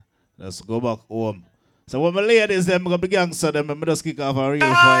Let's go back home. So when my ladies, them gonna be gangster, them me just kick off a real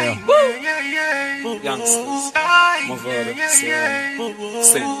fire. Gangsters. Move over.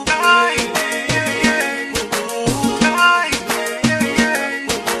 Sing.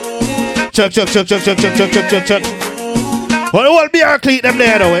 Chuck. Well, it won't be our cleat them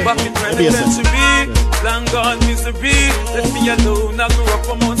there, though, eh? Long gone misery. Let me alone. I grew up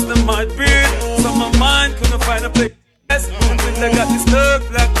amongst the mud breed. So my mind couldn't find a place. Until I got this thug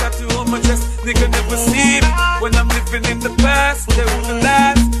black tattoo on my chest. Nigga never see me. When I'm living in the past, they wouldn't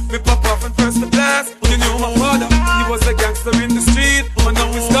last. Me pop off and first the blast. You knew my father, he was a gangster in the street. But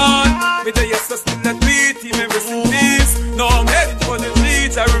now he's gone. Me the yes, I still at beat. He may rest in peace. No, I'm heading for the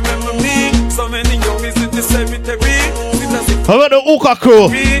streets. I remember me. So many youngies in the cemetery. How about the Uka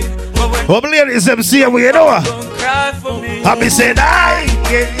crew? What ladies them see we you know? I be saying, aye,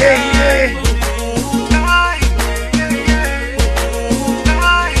 yeah.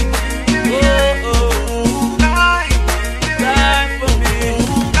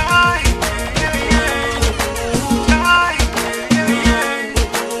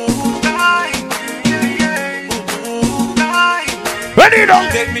 Ready now?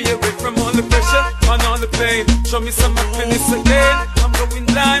 Take me away from all the pressure and all the pain. Show me some happiness again. I'm going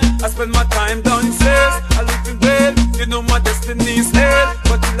blind. I spend my time downstairs. I live in bed. You know my destiny is hell,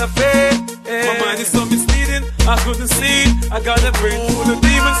 but till I fail. My mind is so misleading. I couldn't see. I got a brain full of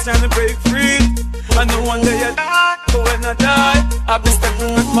demons trying to break free. I know one day I die, but when I die, I'll be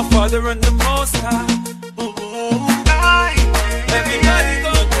stepping with my father and the Most High. Everybody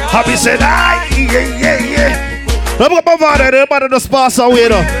gon' cry. Happy said, aye, yeah. I'm going to move everybody just pass away,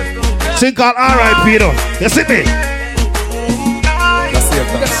 though. Sing called R.I.P., though. You see me?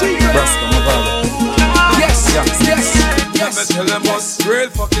 Yes. Tell them us real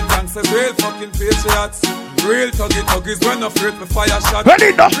fucking gangsters, real fucking patriots. Real tuggies when afraid to fire shots.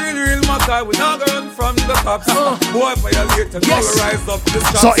 Ready now? Real Mackay, we not run from the cops. Boy violate and yes. Rise up the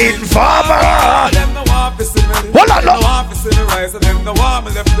shots. So informer. Them no want to see me. Hold on, no want to see me rise and them no want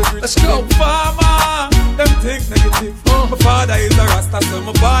me left the bridge. Let's go. Farmer, them think negative. My father is a Rasta, so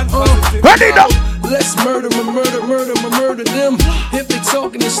my bond positive. Ready now? Let's murder them. If they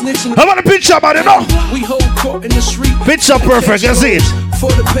talking and snitching. How about a picture about it now? We hold court in the street. Picture perfect, you see it?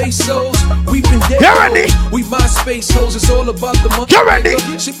 For the pesos, we've been dead. You ready? We my space hoes, it's all about the money. You ready?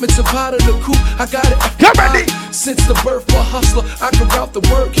 Shipments of out of the coop, I got it. You ready? Since the birth of a hustler, I can route the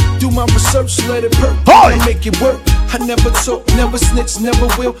work. Do my research, let it perk. Make it work. I never talk, never snitch, never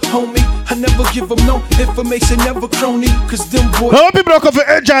will, homie. I never give them no information, never crony. Cause them boys. How people don't come to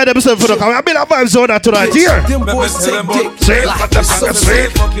enjoy themselves for the come? I mean, I vibes on that tonight here. Them boys take dick. Say,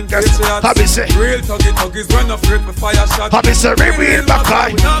 fucking Happy say. Real tuggies run afraid for fire shots. Happy say, real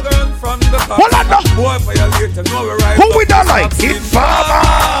Mackay. From the top. Hold on now. Boy violate and no rise. Who we don't like?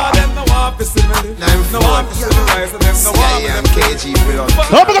 Informer. Them no want to see me. No want to see me rise. Them no want me.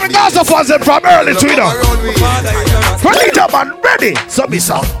 How we gonna Gaza fans them from early to you? Ready, man, ready. So be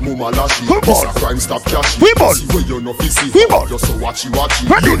so. We born. You so watchy.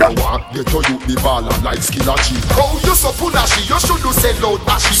 Ready now. Get to you the ball like skillachi. Oh, you so punashy. You should do say loud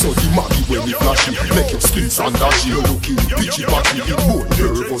bashy. So the maggie when we flashy, make your skin sandashy. You looking pitchy patchy, it more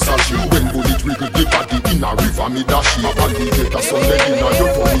nervous as you. When bullet wiggle the body in a river me dashy. And we get a Sunday dinner, you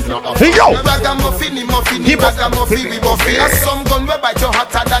for me now. Hey yo. Ragamuffin, we buffy. As some gun we bite your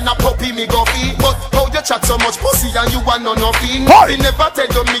hotter than a puppy me go feed. But how you chat so much pussy and you want no nothing. You never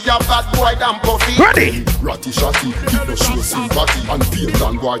tell me a bad boy than puffy. Ready. Ratty shatty, it no show sympathy. And pale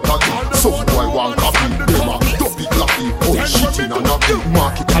than white tatty. Some boy want coffee. Them a dopey clappy. Oh shit in a nappy.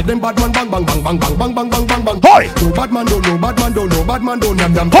 Market. Tell them bad man bang. Hoy. No bad man don't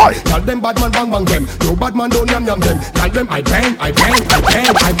yam yam. Hoy. Tell them bad man bang them. No bad man don't yam yam them. Tell them I bang.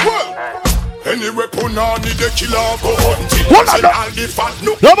 Anyway, punani the killer go hunting. Hold on,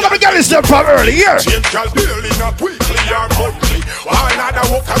 no, we're gonna get this stuff from early here. Change girl building up quickly or monthly. Why not a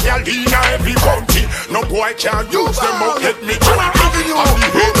walk a girl in every county? No boy can use them out, let me join me. I'm the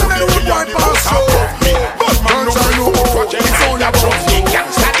head of the key and the house above me. But man, no project, it's only a trophy.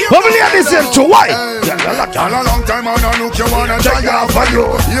 What will you listen to? Why? A long time I don't look you wanna try out for you.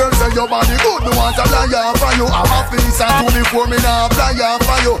 You say your body good, no want to fly out for you. I'm a face and to before me now fly out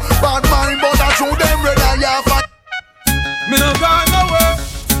for you. Bad mind, but I show them red eye out for you. Me no gone nowhere,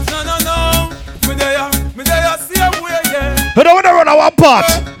 no. Me there, see a way, yeah. We don't wanna run our part.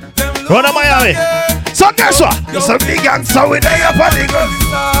 Run to Miami. So guess what? There's a big gangster with a up on the gun.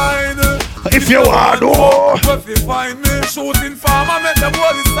 If you want to. If you find me shooting farmer, make them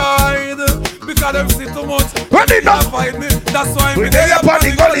hold the side. Because them see too much. Ready now. Fight me. That's why we there up on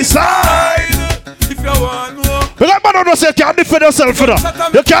the gully side. If you want to. Like man don't say you can't defend yourself, you know.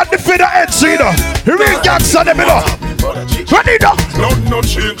 You can't defend the head, you know. You real gangster them, you know. Ready now? No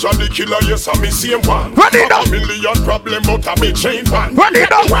change on the killer, yes, I'm the same one. Ready now? A million problem, but I'm a chain one. Ready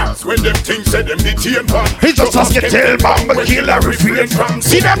now? When them things say them detain one. He just ask you tell man, but killer refrain from.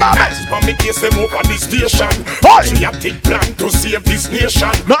 See them man? For me case them up at the station. Oi! She a big plan to save this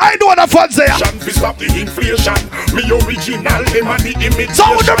nation. No, I know what the fans say. We stop the inflation. Me original, them and the imitation. So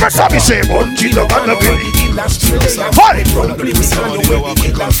with the rest of me say, but you know I'm not really. Oi!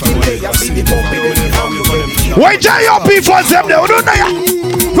 Why J.O.P. fans them there? Don't they?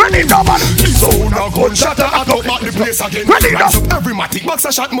 Ready now, man. So now gunshot I go back the place again. Ready now. Every matic box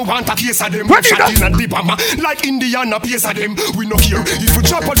a shot move on to case of them. Ready shot now. in a deep hammer like Indiana pace of them. We no care if we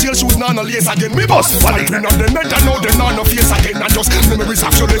chop a jail shoes now no lace again. We must fight. We not the net and now them no face again. And just memories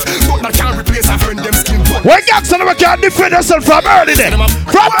of your life, but that can't replace a friend them skin. When gangster never can defend yourself from early then.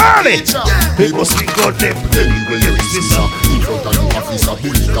 From early. They must be good them. Anyway, you is this in front of the office a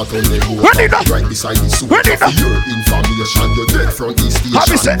bully got on the road. Ready now. Right beside the suit. Ready now. Your information, your dead front is station. Have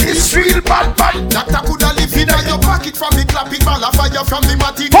you said it's real bad man? Doctor coulda live in your pocket from the clap it ball a fire from the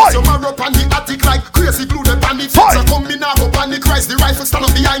matic. Boy. So man up on the attic like crazy glue the pan the fence. So come me now up on the Christ the rifle stand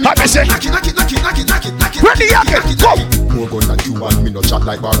up behind me. Have you said? Knock it. Ready again. Go. More gun than you and me no chat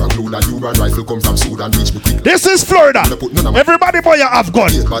like bar and glue. And you and rifle come from Sudan reach me quick. This is Florida. Everybody boy you have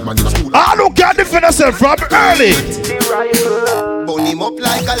gun. Bad man in school. All who can defend yourself from early. Burn him up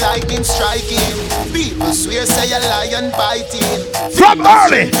like a lightning striking. People swear say a lion biting. From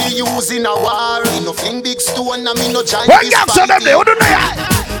early. Be using a war. Me no fling big stone and me no giant. When gangster them there, who do they?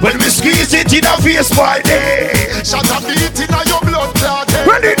 When we squeeze it in a face by day. Shot a beat in a your blood clot.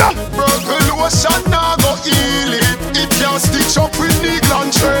 Ready now. Burgle lotion now go heal it. It can stitch up with needle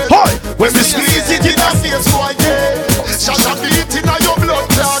and thread. Hi. When we squeeze it in a face by day. Shot a beat in a your blood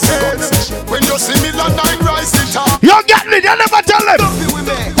clot. When you see me land I rise it up. You get me, you never tell them.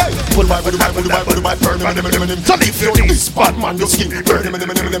 Pull my burn him. So if you This bad man your skin burn him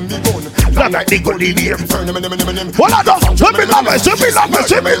me bone. not like they go in here. Burn him. What I do? Let me love it, let me love it,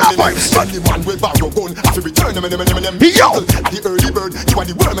 let me love it. The man will borrow gun. I feel return him. Yo. The early bird, you are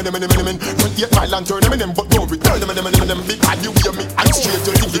the worm. Run 8 mile and turn him, but don't return him. Because you hear me, I'm straight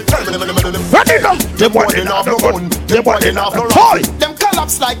to think you turn him. Ready now. They want it have now. no gun. They want it now. Hi. Hi. Them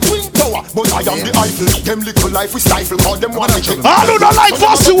collapse like twin tower, but I am the Eiffel. Them little life we stifle. All them want to check. All who don't like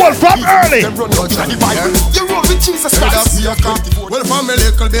festival from early. Them run out in the Bible. You roll with Jesus Christ. Well, from a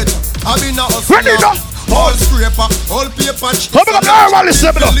little bit, I've been a Ready now. all scraper, all paper. Come on, everyone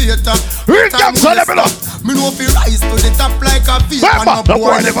listen to me. Later, Real gangster, let me know. me know if you rise to the top like a fish. Remember, the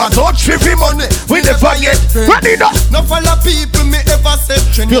boy never touch 50 money. We never get ready now. No follow people me ever said.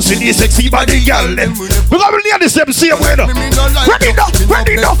 You see the sexy body girl them. We got to near the same way now. Ready now,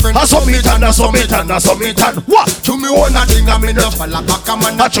 ready now. That's what me done, that's what me done, that's what me done. What? To me own a thing, I me no follow back a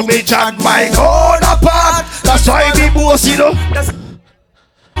man. That's what me chat my own apart. That's why we both you know.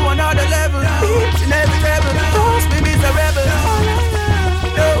 On another level, each and every level, force me be the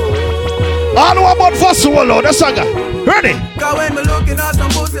rebel. All who about festival now, the saga. Ready? Cause when me looking at some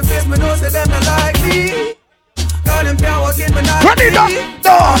pussy face, me know say them not like me. Cause them can't walk in my night. Ready now.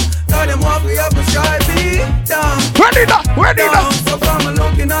 No. Cause them walk me up and strike me down. Ready now, ready now. So from me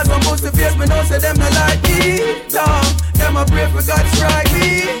looking at some pussy face, me know say them not like me. Down. Them a pray for God to strike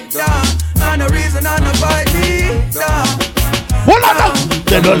me down. And the reason I not fight me down. Hold on now.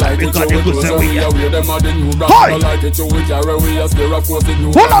 They don't like me because they could say we are. Hi. Like it, so we carry we are still of course the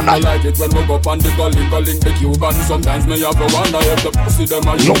new Hold on brand. now. I like it when we go up on the gully, the Cuban. Sometimes me have a wonder if the pussy them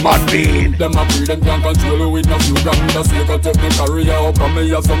a Human being. Them a free, them can't control you with no few grand. The snake a take me career up and me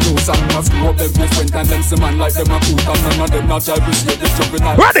have some new song. I screw up them different and them see man like them a coot. And none of them not try to see the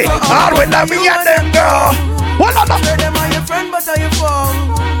juvenile. Ready? All with me and them girl. Hold on now. Say them are your friend but are your foe.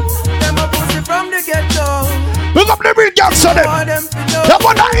 Them a pussy from the ghetto. Look up the real gangster them. Them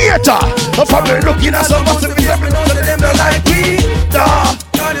on the hater. The family looking at some must be them. Them don't like me. Nah,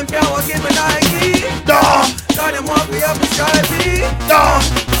 Cause them can't walk in my Nike. nah, Cause them walk me up and strike me. nah,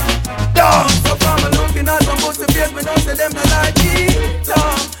 nah. So from me looking at some pussy face, me know say them not like me.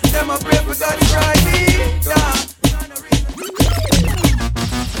 Them a pray for God to strike me.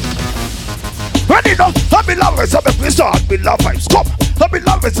 Ready now. I be lovers, I be start, be love vibes, come. I be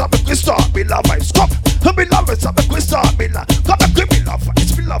lovers, I be start, be love vibes, come. I be lovers, I be start, be love. Come and give me love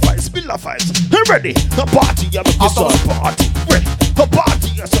vibes, be love vibes, be love vibes. You ready? A party, I be start party. Ready? A party,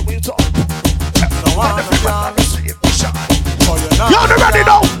 yes, I will talk. Y'all ready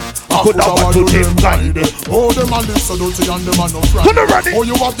now? could have got to them blind. Oh, them a live so dirty and them a no friend. Put it ready. Oh,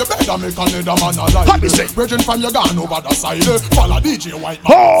 you have the bed and make another man alive. Let me say. Brethren from your gun over the side. Follow DJ White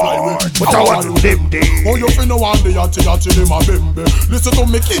Man fly with. But I want to them day. Oh, you finna want the yachty them a bimbe. Listen to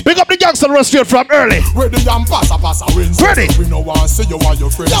me keep. Pick up the gangster run straight from early. Ready and passa wins. Ready. We no want see you and your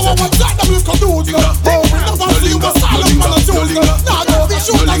friends. Yeah, what that them you can do? Oh, we never see you a silent man and choose. Now go the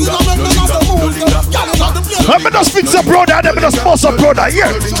shooters in a men of the moves. Let me just fix a brother, let me just bust a brother,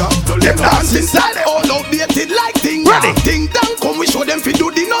 yeah. Them dancing silent. All outdated like thing. Ready. Ding dong, come we show them fi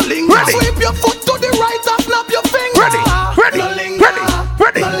do the nulling. Ready. Sweep your foot to the right and snap your finger. Ready, ready, ready,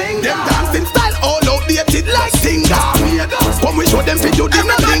 ready. Them dancing style all outdated like thing. Come we show them fi do the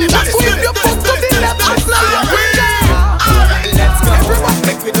nulling. Sweep your foot to the left and snap your finger. Alright, let's go. Everyone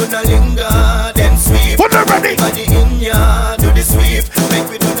make we do the linger, then sweep. Put it ready. Everybody in ya, do the sweep. Make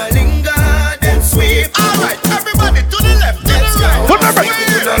we do the linger, then sweep. Alright, everybody to the left, let's go. Put it ready. Make we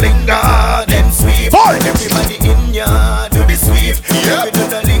do the linger, then sweep. Boy. Everybody in ya, do the sweep. Make we do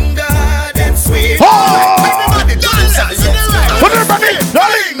the linger, then sweep. Everybody do the left. Put it ready. The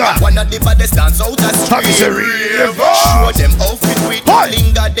linger. One of the baddest dance out the Happy street. river. Show them outfit with the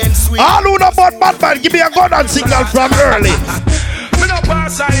linger, then sweep. All who know about Batman, give me a gun and signal from early. Me no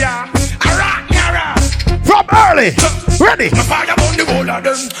pass on ya. From early. Ready. Fire on the wall of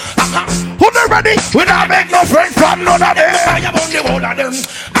them. Put it ready. We not make no friends from none of them. Fire on the wall of them.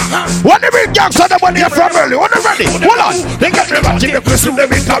 When they bring gangsters, they want to hear from early. When they ready. Hold on. They get the batty, they crystal, they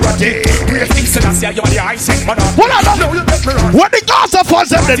make karate. Hold on. When the gangster fans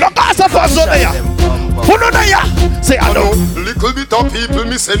them, they no gangster fans on there. Who know there? Say I know. Little bit of people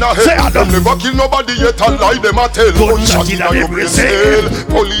me say na hell. Say I know. Them never kill nobody yet and lie them a tell. Gunshot in a every cell.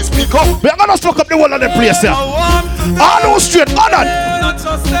 Police pick up. We are gonna fuck up the whole of the place here. All who straight. Go on.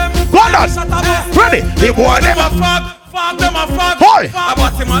 Go on. Ready. The boy never. Fuck them a fuck. Boy.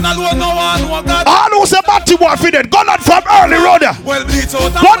 About him and alone no one who got. All who say batty boy fitted. Go on from early road there. Well bleach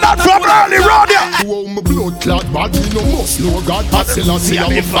out. Go on from early road there. Oh, my blood clot body no must know God. Selassie a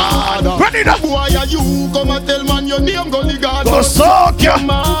me father. Ready now. Why are you come and tell man your name gully God? Go suck ya.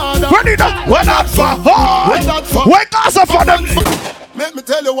 Ready now. We're not for We're not for. we casa for them. Let me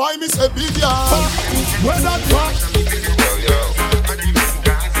tell you why me say big yard. Where that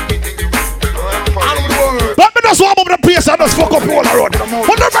Let me just warm up the place and just fuck up all around.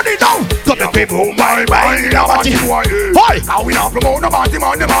 But they're ready now. Come the people, oh my, Hi. Now we not promote nobody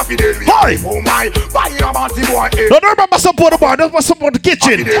man, them happy day. Hi. Oh my, why you about the boy? Don't remember support the bar, don't support the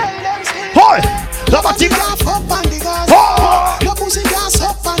kitchen. Hi. The batty. Oh. No pussy gas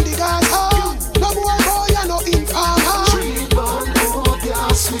up on the gas. No boy boy, no informer.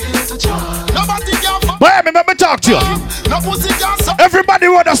 Nobody can. Wait, let me talk to you. No pussy gas up. Everybody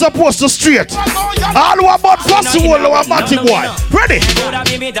who are supposed to straight. All who are about first who are batty boy. Ready? Coulda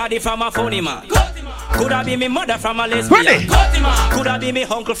be me daddy from a funny man. Coulda be me mother from a lesbian. Ready? Coulda be me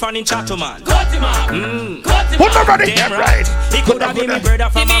uncle from in Chatterman. Put them ready. Damn right. He coulda be me brother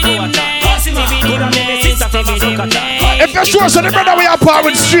from a Boata. Coulda be me sister from a Sokata. If you're sure, so the brother we are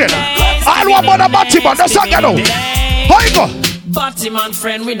powering straight. All who are about a batty boy, that's how you know. How you go? Batman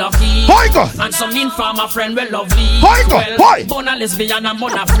friend we no fee. How you go? And some informer friend we lovely. How you go? Why? Born a lesbian and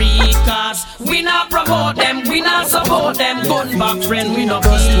born a freak. Cause we not promote them, we not support them. Gun back friend we no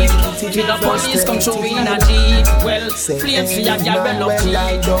keep. With the police come through in a jeep. Well, flames for your girl we no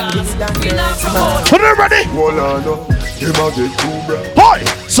cheat. Cause we not support. Put them ready. Hold on, no. Him a get too bright. Hi.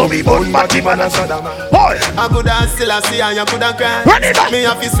 So we born batty man and Saddam. Hi. I coulda still a see and you coulda cry. Ready now. Me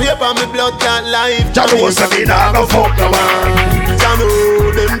have to sweep on me blood clot life. Jalo say me nah go fuck no man. Jalo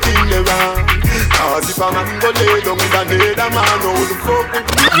them thing they wrong. Cause if a man go lay down with another man, how the fuck?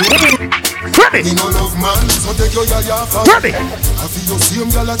 Ready. He no love man, so take your yaya for. Ready. I feel you see him,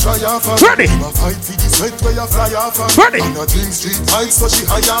 gyal a try off for. Ready. Him a fight for the sweat where you fly off for. Ready. And a drink street fight, so she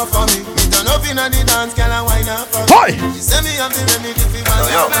high off for me. Me turn up inna the dance, gyal a wine off for me. Hi. She say me have the remedy for my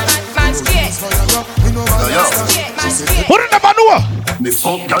Man straight. Put it in the manure. Me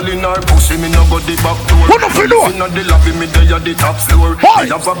fuck gyal in her pussy, me no go the back door. Put up the door. Inna the lobby, me dey at the top floor. Hi.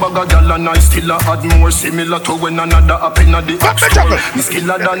 Me have a bag of gyal and I still a add more. Similar to when another up inna the app store. Me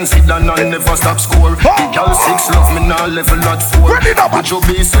skiller than Zidane and never stop score. The gyal 6 love me now level at 4. Ready now, man. Would you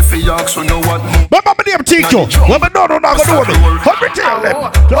be safe for yak, so know what? Remember my name Tcue. When we know, not gonna do it. Let me tell them.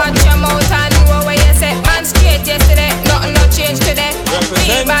 Watch your mouth and know what you say. Man straight yesterday, nothing no change today.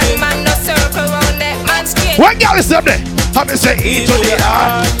 Me bad man no circle round there. Man straight. When y'all is up there, have me say E to the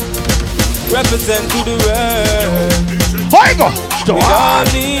R. Represent to the world. How you go? With all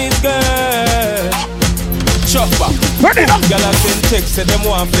these girls. Chopper. Ready now. Girl I send text, say them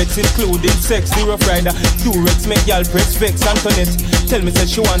want flex, including sex. The rough rider, Durex, make girl press vex. Antoinette, tell me say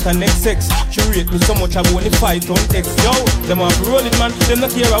she want her next sex. She rate me so much I won't fight on text. Yo, them want to roll it man, them not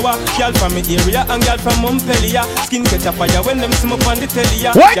care about. Girl from me area and girl from Montpellier. Skin catch a fire when them see me on the telly.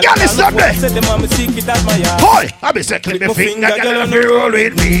 Why girl is up there? Say them want me secret at my yard. Boy, I be say clip my finger, girl and roll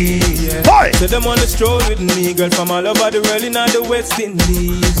with me. Boy, say them wanna stroll with me, girl from all over the world in all the West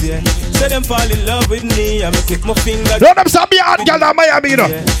Indies. Yeah, say them fall in love with me. I me click my finger. No, them say be a hot girl in Miami, you know.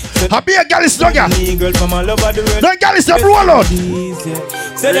 I be a girl is no girl. Girl from all over the world. No girl is a roll out.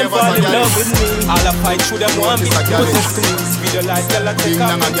 Say them fall in love with me. All I fight through them want me to possess me. Video like girl I take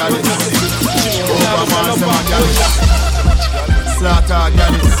off my girl. Slaughter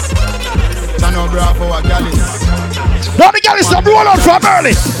gallis. Chano bravo a gallis. Now the girl is a roll out from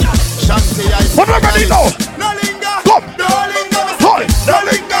early. What do I know? No linger. Come. No linger. Boy, no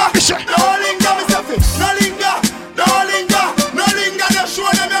linger. No linger, Mr. Fit. No linger. No linger. No linger. Just show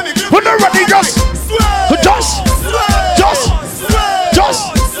them me. When they're ready, just.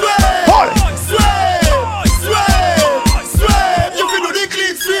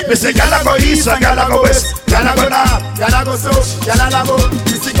 Me say gyal a go east and gyal a go west, gyal a go north, gyal a go south, gyal a go.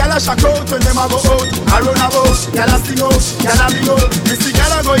 Me see gyal a shock out when them a go out, a run about, gyal a sing out, gyal a big out. Me see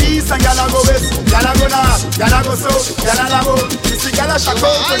gyal a go east and gyal a go west, gyal a go north, gyal a go south, gyal a go. Me see gyal a shock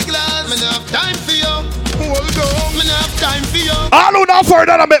out. My glass, me have time for you. Hold on, me have time for you. All who not for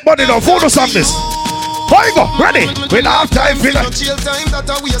that I make money now. Photo some this. Here you go, ready? We don't have time for that.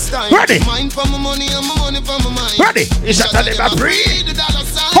 Ready? Ready? Is that them a free?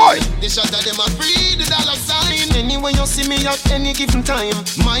 Boy! This shot of them a free the dollar sign. Anyway you see me at any given time.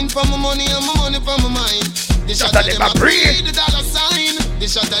 Mind for my money and my money for my mind. This shot of them a free the dollar sign.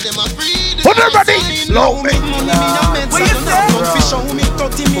 This shot of them a free the dollar sign. Low me. What you say? Don't fish show me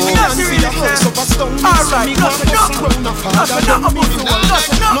 30 million for your house up a stone. Alright, no.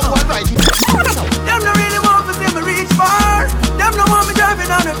 Them no really want to see me reach far. Them no want me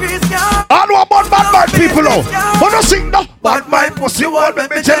driving on a grease car. I know about bad people now. But no sing no. Bad mind pussy won't make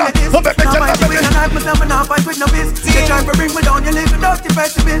me tell her. Don't make me tell her. I'm not fight with no biz. They try to bring me down, you live without the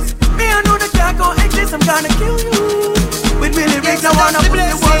pessimist. Me I know the can't go exist, I'm gonna kill you. With me lyrics I wanna put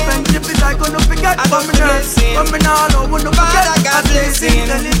the word friendship is I gonna forget about me nerves. But me now I don't wanna forget I got blessing,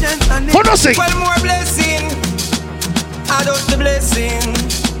 intelligence and it. Who no sing? Well more blessing. I don't the blessing.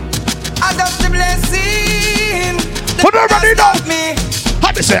 I don't the blessing. Who no ready now?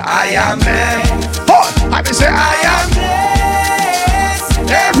 I be say I am blessed. I be say I am blessed.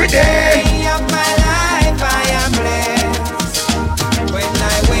 Every day of my life I am blessed. When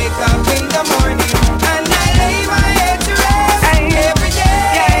I wake up in the morning and I lay my head to rest. Every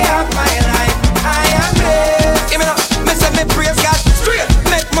day of my life I am blessed. Give me up, me say me praise God. Straight,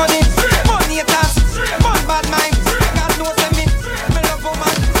 make money, money a task, one bad mind. God knows me love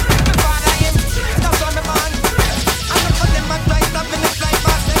woman, me father him, that's on the man. I look for them and try to finish like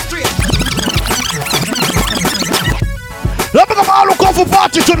fast and straight. Let me come all look off for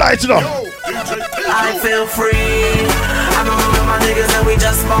party tonight, you know. I feel free. I'm around with my niggas and we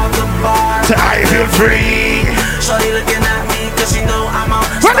just bought the bar. Say I feel free. Shorty looking at me cause she know I'm a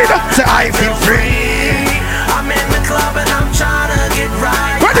ready now. Say I feel free. I'm in the club and I'm trying to get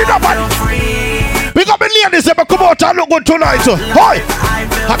right. Ready now, man. We got me ladies that come out and look good tonight. Hi.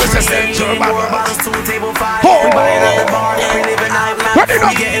 Have a central man. Ready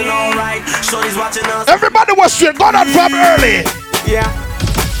now. Everybody was straight. Got out from early. Yeah.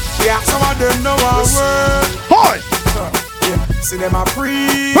 Some of them know our word. Hi. See them a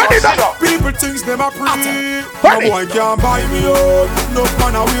pre. Ready now. People thinks them a pre. Ready. No boy can't buy me out. No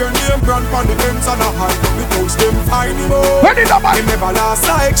man a wear name brand on the ends and a high. Because them find him out. Ready now, man. He never last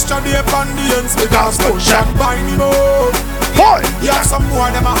a extra day on the ends because no shot buy him out. Boy. Yeah, some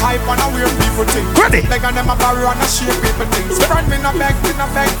more them a hype and a weird people think. Ready. Like and them a borrow and a share people things. Friend me no beg,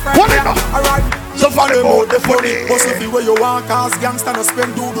 friend. What it now? Alright. So for the mode, the funny. But if you where you want cause gangsta no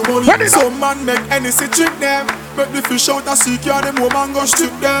spend do the money. Ready now. Some man make any trick them. Make the fish out and seek ya them woman go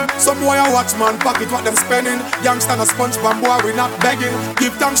strip them. Some boy a watch man pocket what them spending. Gangsta no sponge pan boy we not begging.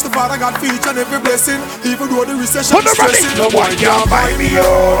 Give thanks to Father God for each and every blessing. Even though the recession is stressing. No boy can't buy me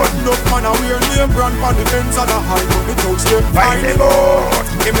out. No man a wear name brand on the ends and a high. But the touch them find him out.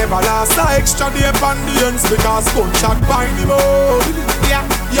 Him never last a extra day on the ends because gunshot find him out. Yeah,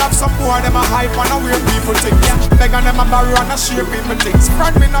 you have some boy them a hype and a weird people think. Yeah, beg and them a borrow and a share people things.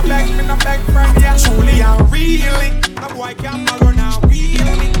 Friend me no beg, friend. Yeah, truly and really. No boy can't borrow now,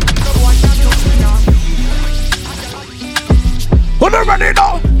 really. No boy can't touch me now. Who not ready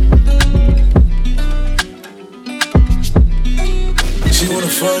now? She wanna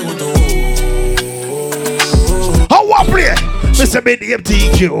fight with the how say me name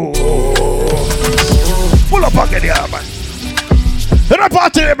Tcue. Pull up again here, man. You don't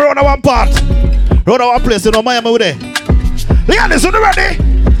party there, bro, on one part. Round one place, you know, Miami with it. Look at this, you ready?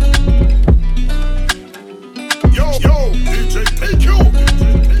 Yo, DJ Tcue.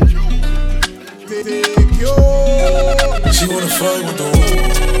 She wanna fight with the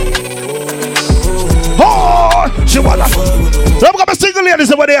Oh, she wanna. Let me come a single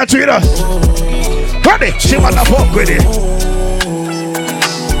ladies over there, treat her. Ready? She wanna fuck with it.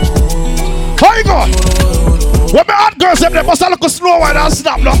 How you go? When my hot girls them, they must have look a slow one and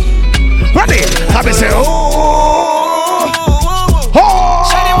snap now. Ready? Have me say, oh.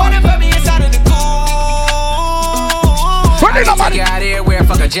 Shawty wanna put me inside of the cool. Ready, nobody? Get out of here, wear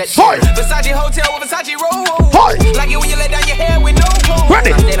fuck a jet. Versace hotel with Versace roll. Like it when you let down your hair with no clothes.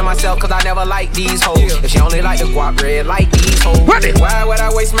 Ready? I stay to myself cause I never like these hoes. If she only like the guap red, like these hoes. Ready? Why would I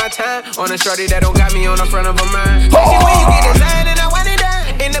waste my time on a shorty that don't got me on the front of a mind? Like it when you get designed and I want it down.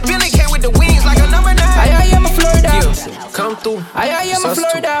 And the Billy came with the wings like a number 9. I am a Florida. Come through. I am a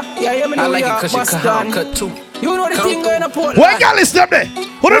Florida. Yeah, I am a New I like it York, cause you cut too. You know the thing going to Portland. Where girl is them there?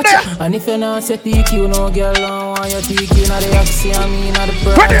 Put it there. And if you not say Tcue, no girl don't want your Tcue. Now they have to see me, not the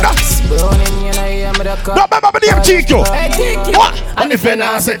brother. Ready now. Browning, you know, I'm the car. No, remember the name Tcue. Hey, Tcue. What? And if you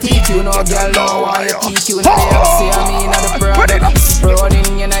not say Tcue, no girl don't want your Tcue. Now they have to see me, not the brother. Ready now.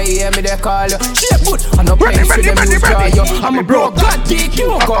 Browning, you know, I'm the call you. Shit, good. I'm not playing for them, you try you. I'm a bro, God,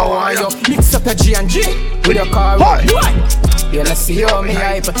 Tcue, go on you. Mix up your G and G with your car. Why? You let's see how me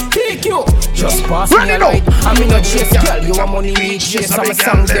hype. Tcue, just pass me a light. I'm in a chase, girl. You want money, we chase. I'm a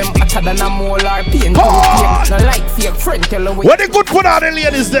song them hotter than a molar. Pain to the no like fake friend. Tell her what they good put out the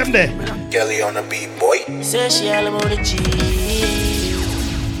ladies them there? Kelly on the beat, boy. Say she all about the G.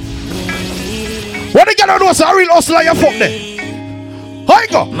 What they gonna do is a real hustler you fuck there. How you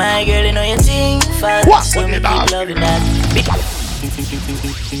go? My girl, you know you think fast. What? So me keep loving that.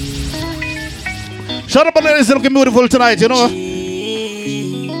 Shut up, ladies, looking beautiful tonight, you know.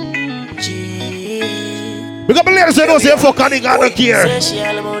 Because the ladies don't say fuck and they don't care.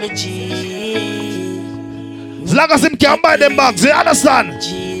 As long as them can buy them bags, you understand?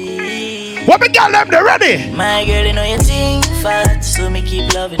 What me girl them, they ready? My girl, you know you think fast, so me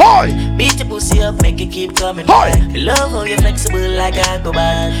keep loving it. Beat your pussy up, make it keep coming back. Love how you flexible like a go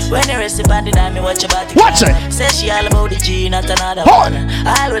bad. When you rest upon the dime, me watch your body. Watch it. Say she all about the G, not another one.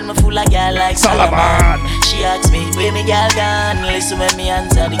 All when me fool like girl like Solomon. She asks me, where me girl gone? Listen when me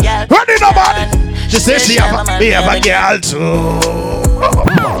answer the girl. Ready, nobody? She says she have a girl too.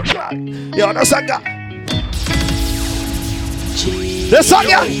 Yo, that's a girl. This song,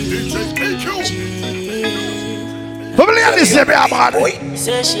 yeah. Family and this every man.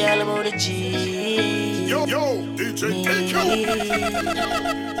 Say she all about the G. Yo, DJ Tcue.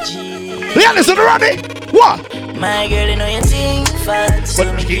 Yeah, listen, ready? What? My girl, you know you think fast, so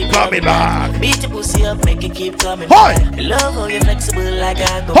me keep coming back. Beat your pussy up, make it keep coming back. Love how you flexible like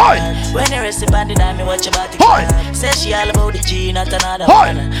a go bad. When you rest upon the dime, me watch your body. Say she all about the G, not another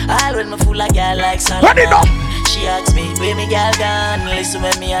one. All when me fool like girl like Solomon. Ready now? She asks me, where me girl gone? Listen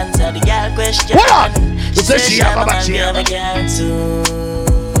when me answer the girl question. Hold on. You say she have a man, me have a girl too.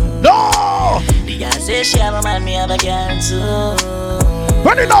 No. The girl say she have a man, me have a girl too.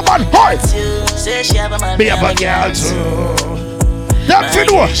 Ready now, man? Hi. Say she have a man, me have a girl too. That's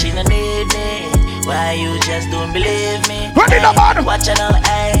it, what? She don't need me. Why you just don't believe me? Ready now, man? Watch her now,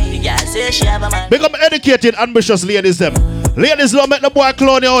 the girl say she have a man. Become educated, ambitious ladies them. Ladies don't make the boy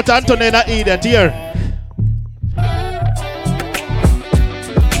clone you out and turn in an idiot here.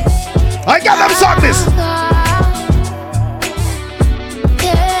 I got them song this.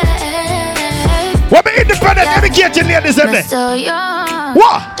 What be independent, educated ladies in there?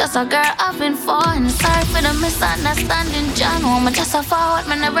 What? Just a girl having fun. Sorry for the misunderstanding, John. I'm just a forward,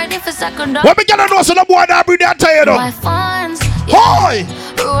 man. I'm ready for second. What be gonna know so the boy that bring that tired up? My funds. Hi.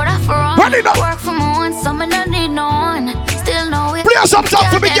 Road off for run. Ready now. Work from one, some I don't need no one. Still know it. Play some stuff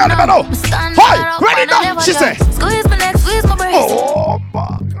for me, girl. Now. Hi. Ready now. She say. Squeeze my neck, squeeze my breast. Oh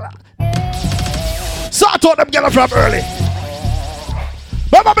my God. So I taught them girl from early.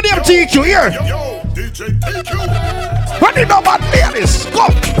 Remember my name Tcue here. Yo, DJ Tcue. Ready now, man, ladies. Go.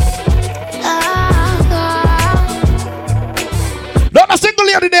 Not a single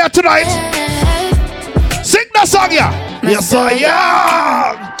lady there tonight. Sing that song, yeah. Yes, I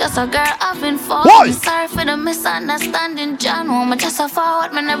am. Just a girl having fun. Why? Sorry for the misunderstanding, John. I'm just a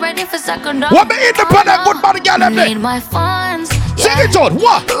forward, man. I'm ready for second. What be independent, good man, girl, them need my funds. Sing it on.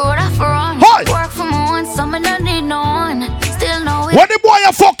 What? Road off for run. Hi. Work from one, some I don't need no one. Still know it. When the boy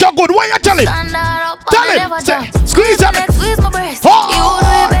you fuck you good, what you tell him? Tell him. Say, squeeze him. Squeeze my breast. Oh. You do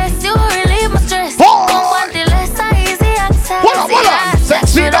your best, you relieve my stress. Oh. Don't want the less easy access. What up?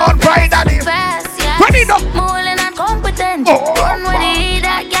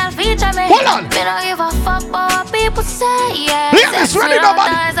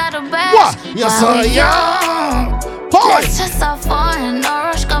 Outdoors are the best. What? Yes, sir, yeah. It's just a fun. No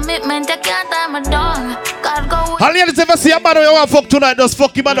rush commitment, you can't tie me down. God go with. How ladies ever see a man who you want to fuck tonight, just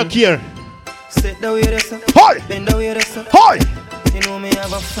fuck him and don't care. Sit down with us. Hi. Bend down with us. Hi. You know me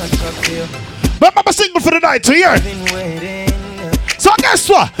have a fun talk to you. But I'm single for the night, so here. So guess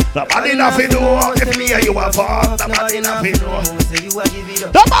what? Nobody nothing know if me and you are fun. Nobody nothing know.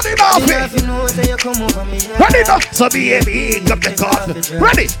 Nobody nothing. Ready now? So baby, come the cotton.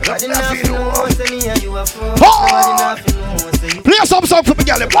 Ready? Nobody nothing know. Oh! Play some song for me,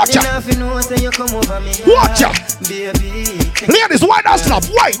 girl. Watch out. Watch out. Ladies, why not stop?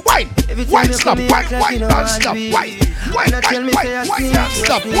 Why? Stop. Why not stop? Why not stop? Why?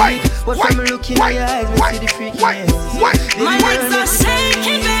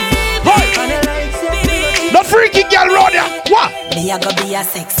 The freaky girl round here. What? Me a go be a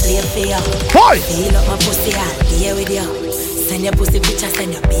sex slave for you. Hi. Feel up my pussy all day with you. Send your pussy picture,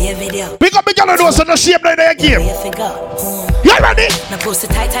 send your beer video. Pick up the girl and do some shape like that game. You ready? My pussy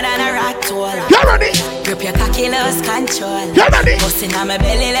tighter than a rat tool. You ready? Grip your cocky, lose control. You ready? Pussy on my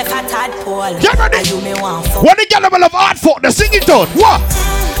belly like a tadpole. You ready? And you me want fuck. When the girl will love hard fuck, they sing it out. What?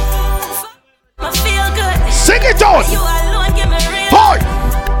 I feel good. Sing it out. You alone give me real. Hi.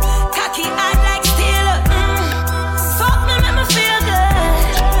 Cocky hot like steel. Fuck me, make me feel good.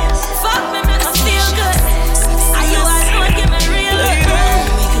 Fuck me, make me feel good. And you alone give me real.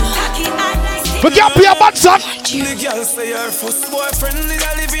 Cocky hot like steel. We can't play a bad song. The girl say her first boyfriend is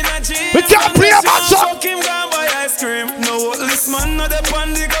a living a gym. We can't play a bad song. Fuck him, go buy ice cream. No, this man not the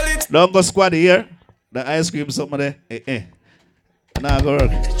pan the gully. Don't go squad here. The ice cream something there. Nah, go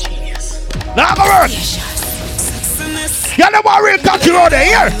work. Nah, go work. You know what real cocky road there,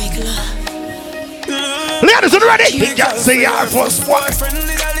 here. Ladies, are you ready? You can't say your first boyfriend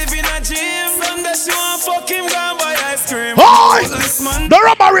is a living a gym. Sunday she want fuck him, go buy ice cream. Hi! The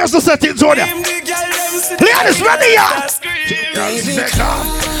rubber race the settings on there. Ladies, ready, yeah? 30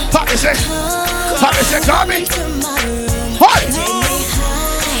 seconds, on me. Hi!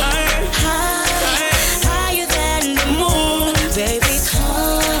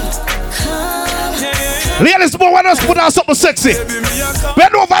 Ladies, boy, why not put on something sexy?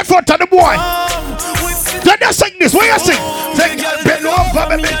 Bend over in front of the boy. Then you sing this. What you sing? Say, bend over,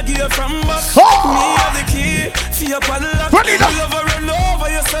 baby. Oh! Ready now.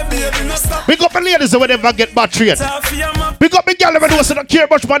 Big up the ladies who never get bad trained. Big up the girl who don't care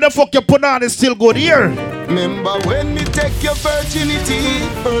much, but the fuck you put on is still good here. Remember when me take your virginity,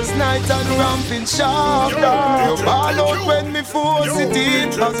 first night at ramping shop. You ball out when me force it in,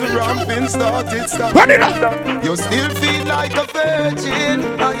 as the ramping started. Ready now. You still feel like a virgin,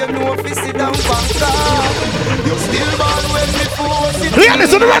 and you know if you sit down back up. You still ball when me force it in.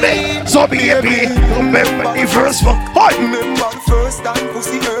 Ladies, are you ready? So baby, remember the first fuck. Hi. Remember the first time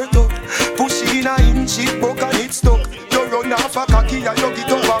pussy hurt up, push in a inch, it broke and it stuck. You run off a cocky and you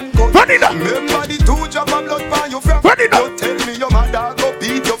get up and cut. Ready now. Remember the 2 drop of blood by your friend. Ready now. You tell me your mother go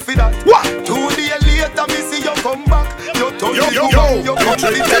beat you for that. What? 2 days later me see you come back. You told me you come to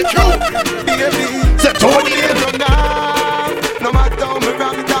the Tcue. Baby, say Tony. No matter how me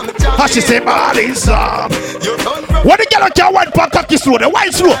ram it on me jam. How she say body's up. When the girl can't wind for cocky slow, the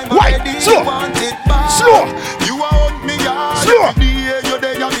wine slow. Wine slow. Slow. You want me yard. Slow. You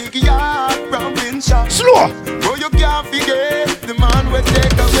there your big yard ramping shop. Slow. Bro, you can't forget the man will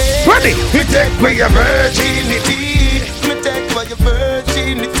take away. Ready? Me take away your virginity. Me take away your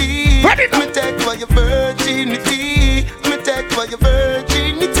virginity. Ready now. Me take away your virginity. Me take away your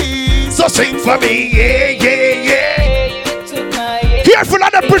virginity. So sing for me, yeah. Careful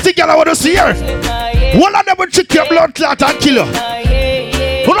of the pretty girl I want to see her. One of them will trick your blood clot and kill you.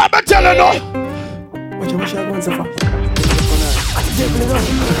 Who am I telling you? What you wish I going so far?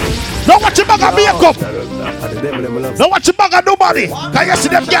 Don't watch your bag of makeup. Don't watch your bag of nobody. Can you see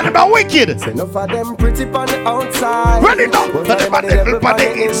them getting them wicked? Say enough of them pretty on the outside. Ready now. But them are little on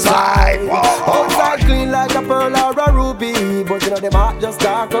the inside. Outside clean like a pearl or a ruby. But you know them heart just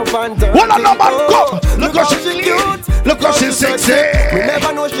dark up and dirty. One of them come. Look how she's cute. Look how she's sexy. We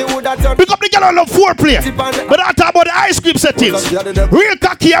never know she would have turned. Pick up the girl on the foreplay. But I talk about the ice cream settings. Real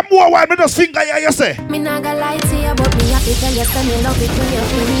cocky and more while me just finger here, you say. Me not gonna lie to you, but me happy tell you say me love it when you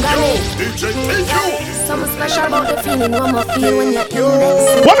finger me. Something special about the feeling one more feel when you're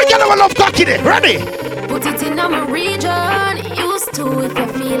index. What we get our love cocky there? Ready? Put it in my region. Used to if you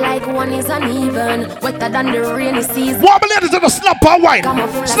feel like one is uneven, wetter than the rainy season. What ladies in the slap and wine?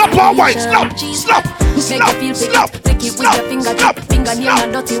 Slap and wine. Slap. Take it with your finger, fingernail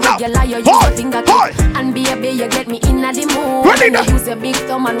and dirty regular. You use your finger and baby, you get me in the mood. Ready now. Use your big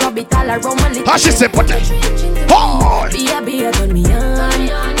thumb and rub it all around my lips. How she say put it? Baby, you turn me on.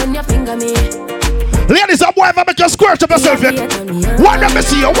 me. Ladies and boys, ever make you squirt up yourself yet? Why don't me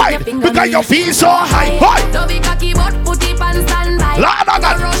see you white? Because you feel so high. High. Don't be cocky but put it on standby. Lord of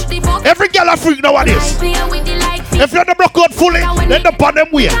God. Every girl a freak nowadays. If you're the broke out fully, then the pan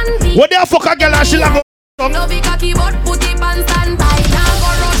them way. When they fuck a girl and she like don't be cocky but put it on standby. Now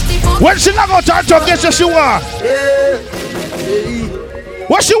go rush the fuck. when she like out her tongue, guess what she want?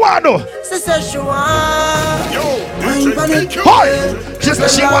 What she want do? She said she want wine pon it. Hi. She said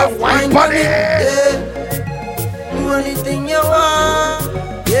she want wine pon it. Anything you want.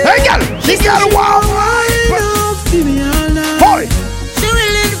 Hey girl, she got a wild wine. Give me all night. Hi. She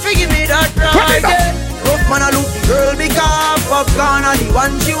willing to give me that ride. Rough man a look the girl because popcorn are the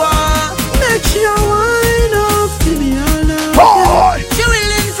one she want. Make sure wine up. Give me all night. Hi. She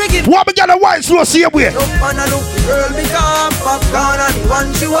willing to give. What we got a wine slow see way? Rough man a look the girl because popcorn are the one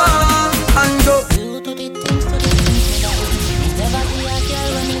she want. And go.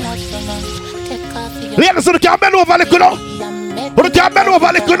 Ladies, you can't bend over, little now. You can't bend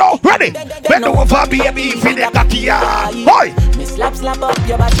over, little now. Ready? Bend over, baby, for the cocky. Hi. Me slap up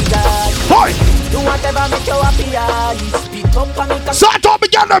your body, guys. Hi. Do whatever make you happy, speak up and make a. So I told me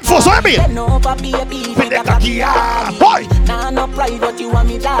get them for so I mean. Bend over, baby, for the cocky. Hi. Nah, no pride, but you want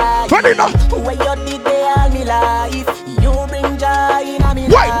me die. Ready now? Where you did they all me life. You bring joy in a me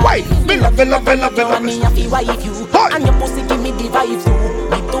life. Wait. Me love me happy wife you. And your pussy give me the vibe too.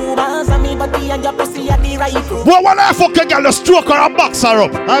 Me two bands and me body and your pussy at the right crew. Well, when I fuck a girl, a stroke her and box her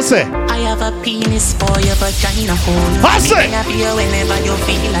up. I say. I have a penis for your vagina hole. I say. Me happy whenever you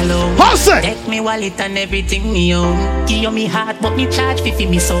feel alone. I say. Take me wallet and everything me own. Give you me heart, but me charge 50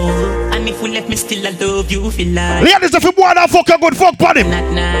 me soul. And if we left me still, I love you, feel like. Ladies, if you want to fuck a good fuck on him.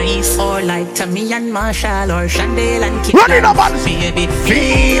 Not nice. Or like Tommy and Marshall or Chandel and Kid. Run it up, man. Baby,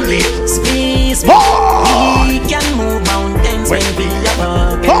 feel it. Squeeze me. Oh. We can move mountains when we are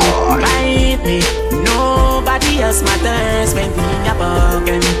walking. Oh. Bite me. Nobody else matters when we are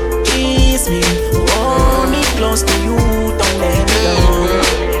walking. Kiss me. Hold me close to you. Don't let me go.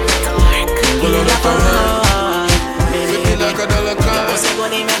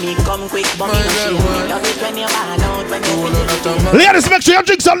 Ladies, make sure you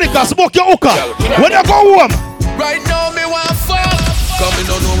drink some liquor, smoke your hookah. When you go home. Right now, me want fuck. Cause me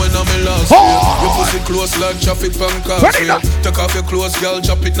don't know when I'm in last. Your pussy close like traffic from causeway. Take off your clothes, girl,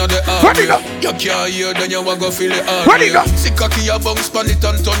 chop it now the arm. You can't hear, then you want go feel it hard. See cocky a bung, span it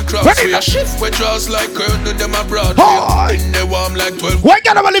and turn crossway. Shift where draws like curtain, them a Broadway. In the warm like 12. Why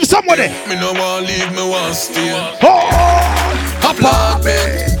can't I leave somebody? Me no want leave, me want stay.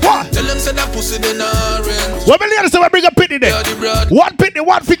 Apartment. What? Tell them say that pussy they not rent. What me ladies say we bring a pitney there? One pitney,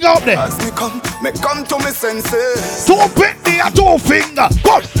 one finger up there. As me come to me senses. Two pitney, a two finger.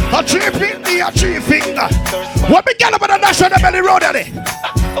 Good. A three pitney, a three finger. What me get up on the National Belly Road there?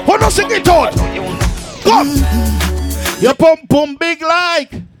 Who no sing it out? Come. Your pum pum big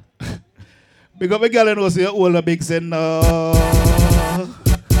like. Because me girl knows you all a big sin. Cock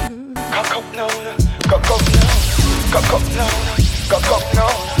up now. Cock up now. Cock up now. Cock up now.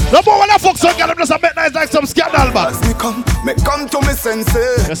 No more when I fuck some girl, I'm just a bit nice like some scandal, man. As me come to me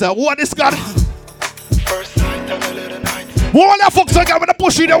senses. You say, what is God? First night and a little night. More when I fuck some girl, when I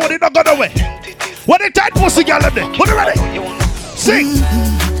push you there, when it not gonna away. When they tight pussy girl up there. Put it ready. Sing.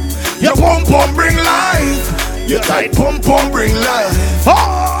 Your pum pum bring life. Your tight pum pum bring life.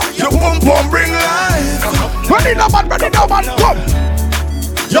 Your pum pum bring life. Ready now, man. Come.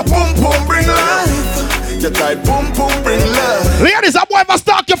 Your pum pum bring life. Your tight pum pum bring life. Ladies, I'm going to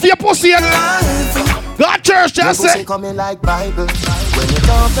stalk you for your pussy. God church, just say. Coming like Bible. When you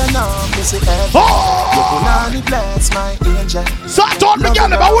come the norm, you see heaven. You can only bless my angel. So I told me,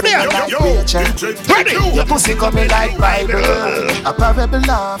 girl, about who there? Ready? Your pussy coming like Bible. A parable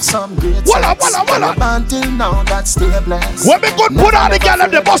of some great Walla. Until now, that's still blessed. When me good put on the girl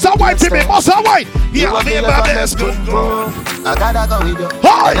and the boss of white to me, boss of white. You are the blessed boom. I gotta go with you.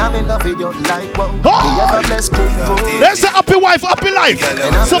 And I'm in love with you like wow. You ever blessed boom. They say happy wife, happy life.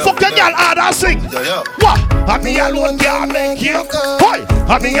 So fuck a girl hard and sing. What? And me alone can make you boy.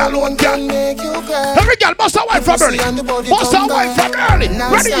 And me alone can make you cry. Every girl must have wife from early. Must have wife from early.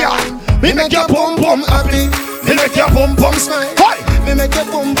 Ready ya? Me make your pum pum happy. Me make your pum pum smile. Boy. Me make your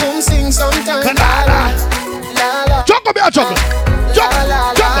pum pum sing sometimes. Juggle me a juggle. Juggle.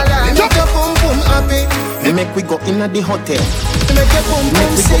 Me make your pum pum happy. Me make we go in the hotel. Me make your pum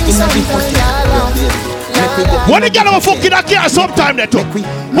pum sing sometimes. When the girl over fucking that car sometime they talk.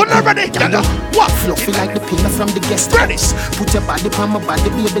 When they're ready, what? Fluffy like the pillar from the guest ready. Put your body on my body,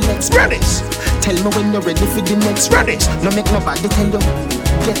 baby, let's ready. Tell me when you're ready for the next ready. No make nobody tell you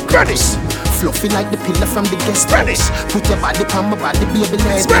get ready. fluffy like the pillar from the guest house. Put your body on my body, baby,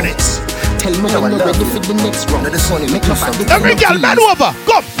 let's go. Tell me when you're ready for the next round. Let the sun make my body. Every girl, man over,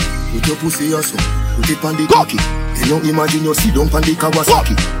 come. Put your pussy also, put it on the cocky. You don't imagine you sit down on the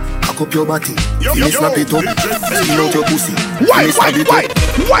Kawasaki. Cock up your body, you snap it up. Skin out your pussy. White.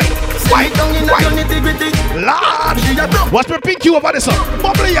 Lord, what's my pink you over this one?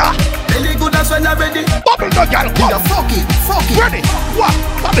 Bubble ya. Really good as when I'm ready. Bubble no girl, come. Fuck it. Ready? What?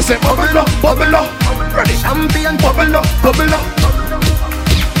 Bobby say bubble no. Ready? Champion, bubble no.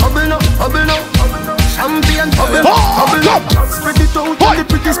 Champion, bubble. Spread it out, the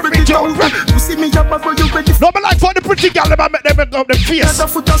pretty, spread it out. You see me up before you ready. No, but like for the pretty girl, make them make up them face.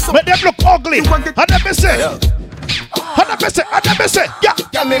 Make them look ugly. And then me say, yeah.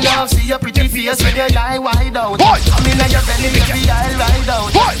 Yeah, me love see your pretty face when your eye wide out. Come in your belly, every eye ride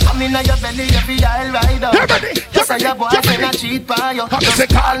out. Come in your belly, every eye ride out. Just say your boyfriend a cheat by you. Just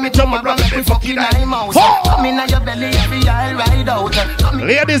call me tomorrow, make me fucking eye mouse. Come in your belly, every eye ride out.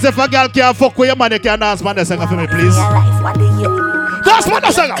 Ladies, if a girl can't fuck with your man, you can dance man the singer for me, please. Dance man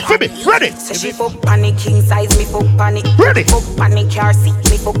the singer for me. Ready? So she fuck panic king size, me fuck panic. Ready? Fuck panic car seat,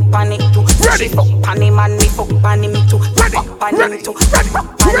 me fuck panic too. Ready? She fuck panic man, me fuck panic me too. Ready? Panic too.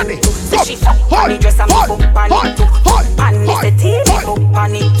 Panic too. So she fuck panic dress and me fuck panic too. Fuck panic the TV, me fuck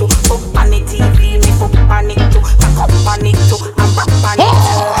panic too. Fuck panic TV, me fuck panic too. Fuck panic too. I'm rock panic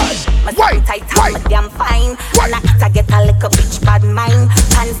too. My skin tight, I'm damn fine. And I get a little bitch bad mind.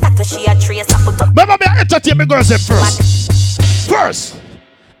 And start to she a trace, I put up. Remember me, I entertain me girls first.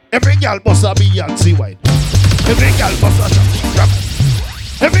 Every girl must have Beyonce wine. Every girl must have rap.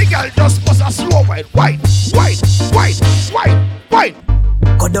 Every girl just must have slow wine. Wine.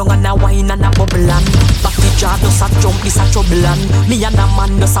 Go down and a wine and a bubble and back the jar does a jump, is a trouble and me and a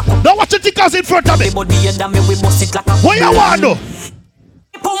man does a come. Now what you think is in front of me? The body and me we bust it like a what you want to do?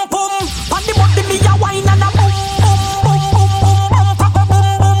 Boom boom, on the body me a wine and a boom boom.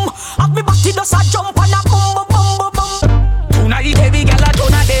 Have me body does a jump and a boom. Tonight baby girl a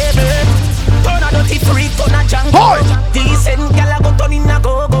turn a devil, turn a dirty freak, turn a jungle. Decent girl a go turn in a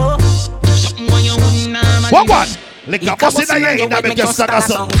go-go. Something when you wouldn't What? Like a boss in the air, that make you sing a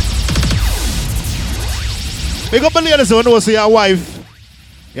song. Big up the ladies who know see your wife.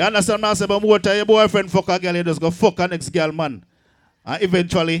 You understand me? Say, but more time your boyfriend fuck a girl, you just go fuck a next girl, man. And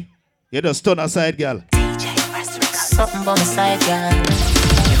eventually, you just turn a side girl. Something about my side girl.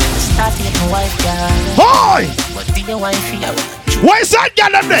 Start with my wife girl. Boy! But do you wife here? Why side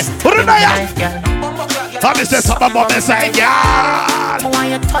girl in there? Put it there. How me say something about my side girl?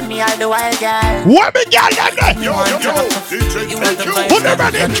 Why you turn me all the while girl? What me girl in there? You want the vibe. Put it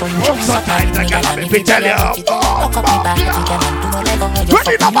ready. Sometimes I gotta be tell you.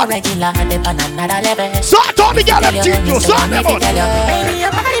 Ready now, regular, dip on another level. So I told the girl everything you saw them on. Baby,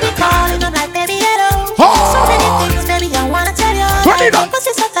 your body be calling, I'm like, baby, hello. So many things, baby, I wanna tell you. Ready now.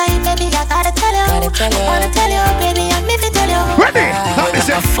 Pussy so tight, baby, I gotta tell you. Wanna tell you, baby, I'm me to tell you. Ready? Let me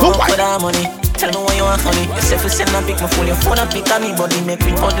say, who for that money? Tell me what you want, honey. You say, if you send a pic, my phone, your phone a pic on me, body make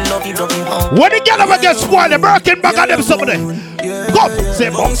me all the love you don't home. When the girl ever get spoiled, the Birkin back on them somebody. Come, say,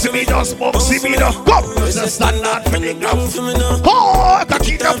 boxy me down, boxy me down. Come, it's a standard for the club. Oh, I can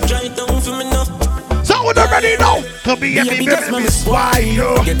keep up. So we're ready now. Come be a baby, baby,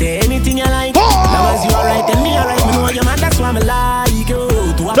 spoil. Get anything you like. Now as you alright, tell me alright. Me know your man, that's why I'm like you.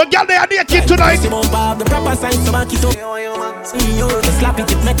 The girl they are naked tonight. The proper size, so back it up. The slap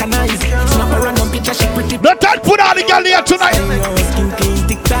it, mechanized. Snap a random picture, she pretty. The time put on the girl here tonight. Skin clean,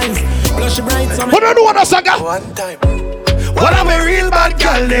 thick ties. Blush bright, so what do you want to say? one time. What am a real bad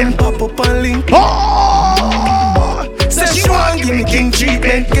girl then? Pop up and link. Oh! Say she want give me king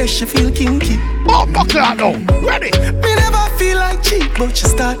treatment. Guess she feel kinky. Oh, buckle now. Ready? Me never feel like cheap, but she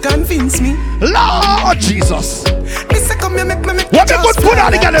start convince me. Lord Jesus. Me say come here, make what me good put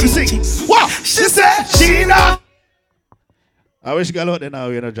on the girl them sing? Wow. She said she not. I wish girl out there now,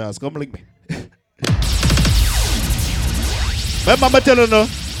 you know, Jazz. Come link me. Remember I tell you no.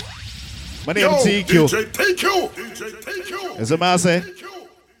 My name is Tcue. Tcue. As a man say,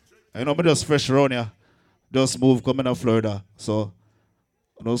 I know me just fresh around here. Just move coming to Florida. So,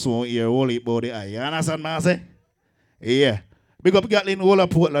 I know someone here all eat body eye. You understand man say? Yeah. Big up Gatlin whole of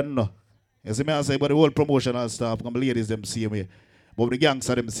Portland no. You see me I say, but the whole promotional stuff, come ladies them same way. But the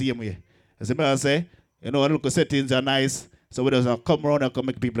gangster them same way. You see me I say, you know, look settings are nice. So we just come around and come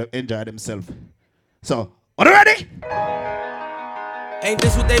make people enjoy themselves. So, are you ready? Ain't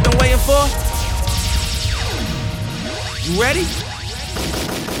this what they've been waiting for? You ready?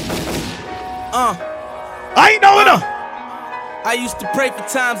 I know. I used to pray for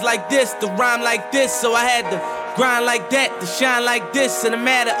times like this, to rhyme like this, so I had to Grind like that to shine like this in a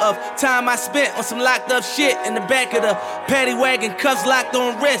matter of time I spent on some locked up shit in the back of the paddy wagon, cuffs locked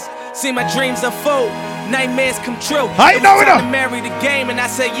on wrist. See my dreams unfold, nightmares come true. I know it. To marry the game, and I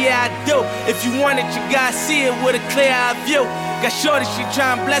say yeah I do. If you want it, you gotta see it with a clear eye view. Got shorty, she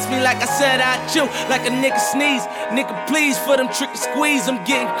tryna bless me like I said I chew. Like a nigga sneeze, nigga please for them tricky squeeze. I'm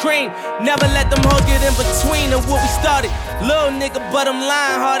getting cream. Never let them hoes get in between of what we started. Little nigga, but I'm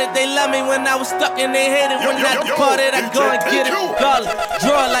lying hearted. They love me when I was stuck and they hated when I departed. I go and get it regardless.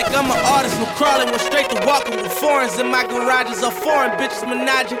 Draw it like I'm an artist. No crawling, went straight to walking with foreigns in my garages. Are foreign bitches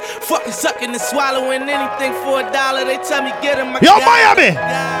menaging, fucking sucking and swallowing anything for $1. They tell me get him. Yo, Miami.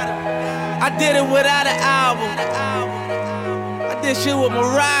 I did it without an album. This shit with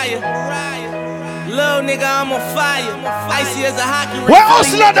Mariah. Little nigga, I'm on fire. Icy as a hockey ring. Where else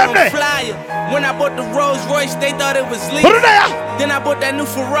are them there? When I bought the Rolls Royce, they thought it was legal. Then I bought that new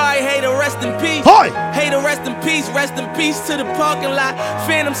Ferrari. Hey, to rest in peace. Hey, to rest in peace. Rest in peace to the parking lot.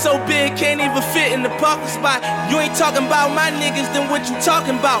 Phantom so big, can't even fit in the parking spot. You ain't talking about my niggas, then what you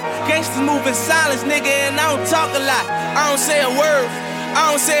talking about? Gangsters move in silence, nigga, and I don't talk a lot. I don't say a word. I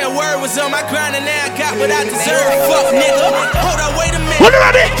don't say a word, was on my grind and now I got what I deserve. Fuck nigga, hold up, wait a minute.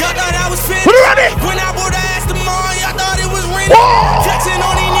 Y'all thought I was fit. When I bought the ass tomorrow, y'all thought it was raining. Flexing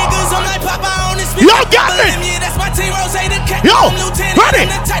on these niggas, I'm like Papa on this bitch. Y'all got me. Yeah, that's my team, Rose, the cat. Yo, I'm lieutenant. ready.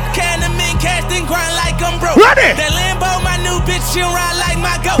 I'm the type of can the men cast and grind like I'm broke. Ready. That Lambo, my new bitch, she ride like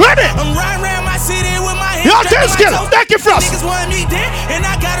my goat. Ready. I'm riding around my city with my hands. Yo, this skill, thank you, Frost. Niggas want me dead, and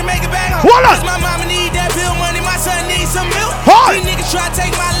I gotta make it back home. Hold on. Cause my mama need that bill money, my son needs some milk. These niggas try to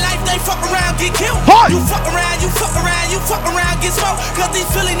take my life, they fuck around, get killed. You fuck around, you fuck around, you fuck around, get smoked. Cause these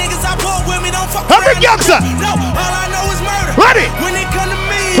Philly niggas I pull with me don't fuck around. Every youngster. No, all I know is murder. Ready. When it come to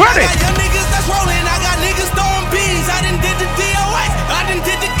me, Ready. I got young niggas that's rolling, I got niggas throwing bees. I done did the DOS, I done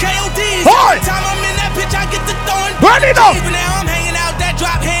did the KODs. Every time I'm in that bitch, I get the throwing. Ready now. But now I'm hanging out that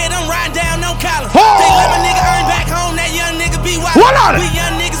drop head, I'm riding down no collar. They let my nigga earn back home, that young nigga be wild. We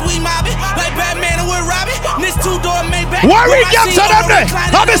young niggas, we mobbing like Batman and we're robbing. This two-door Maybach. Why we get to them there?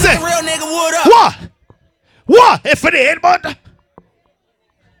 How me say? Real nigga, what up? What? What? If it ain't but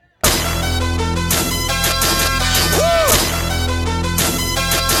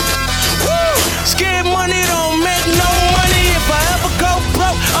Scared money don't make no money. If I ever go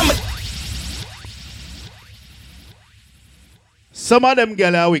broke, I'ma. some of them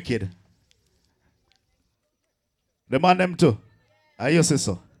girls are wicked. The man them too. I you say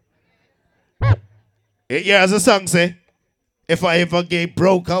so. Yeah, as the song say, if I ever get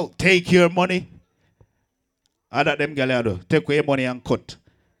broke out, take your money. How that them girls do? Take away your money and cut.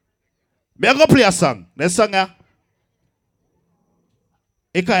 Me I go play a song. The song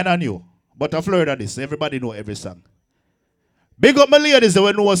it kinda new. But I Florida this. Everybody know every song. Big up my ladies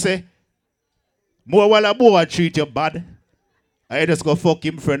when no say, more while a boy treat you bad. I just go fuck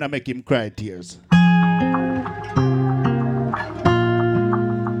him friend and make him cry tears.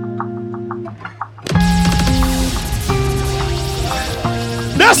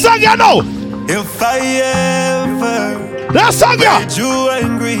 That song you know. If I ever that song made you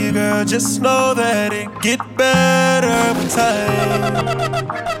angry, girl, just know that it get better with time.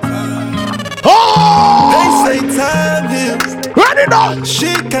 They say time heals. Ready now.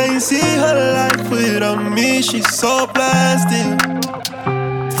 She can't see her life without me. She's so blasted.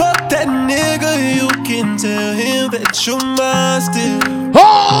 Fuck that nigga, you can tell him that you mine still.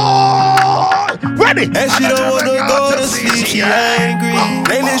 Ready. And she don't wanna go to sleep, she angry.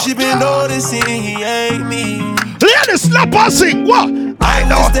 Lately she been noticing he ain't me. Ladies, snap and sing. What? I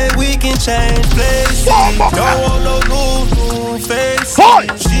know that we can change places. Don't want no new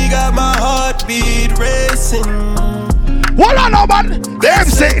faces. She got my heartbeat racing. What on no man? Them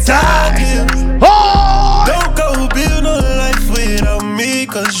say time. Don't go build no life without me,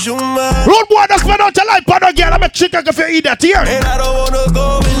 cause you mine. Road boy, that's spend out your life, but again, I'm a chicken if you eat that here. And I don't wanna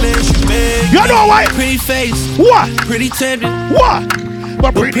go unless you beg. You know why? Pretty face. What? Pretty tempting. What?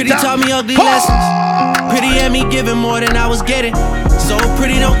 But pretty taught me ugly lessons. Pretty had me giving more than I was getting. So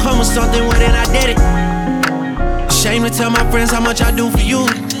pretty don't come with something, well then I did it. Shame to tell my friends how much I do for you,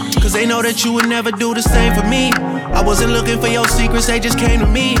 cause they know that you would never do the same for me. I wasn't looking for your secrets, they just came to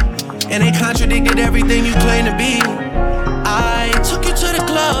me. And they contradicted everything you claim to be. I took you to the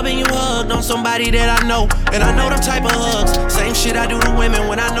club and you hugged on somebody that I know. And I know the type of hugs, same shit I do to women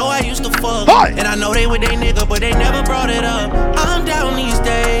when I know I used to fuck. And I know they with they nigga, but they never brought it up. I'm down these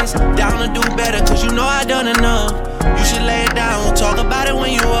days, down to do better, cause you know I done enough. You should lay it down, talk about it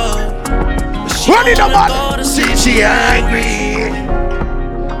when you up. But she don't wanna go to sleep, she angry.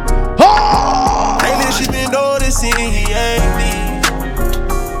 Lately she been noticing he ain't me.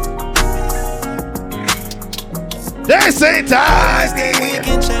 They say time.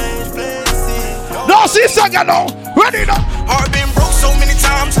 No, see song you know. Ready now. Heart been broke so many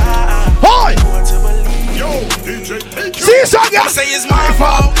times. Hi. Yo, DJ Tcue. See song you. Say it's my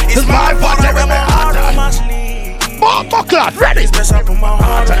fault. It's my fault. Every my heart on my sleeve. Buckler, ready. Best I put my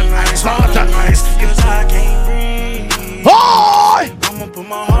heart on ice. Heart on ice. Cause I can't breathe. Hi.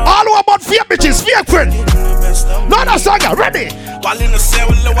 All about fear bitches, fear friend. No, no song you. Ready. While in the cell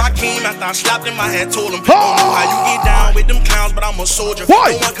with Lil Hakeem, after I slapped him, I had told him, don't know how you get down with them clowns, but I'm a soldier.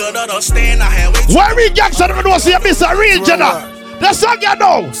 Why? No one could understand, I had way too. Why we gangster never know see a miss a real Jenna? The song you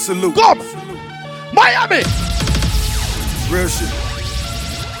know. Salute. Come. Miami. Real shit.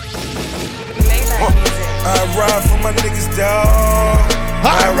 I ride for my niggas, dog.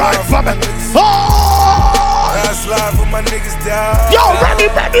 I ride for my niggas. Oh! I slide for my niggas, dog. Yo, ready.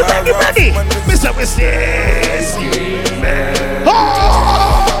 Mr. Wissis.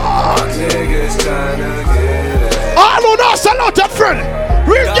 Niggas tryna get it. Oh, no, salute that friend.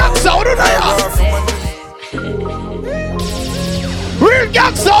 Real gangster, out of there. Real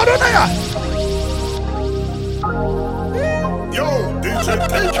gangster, out of there. Yo, DJ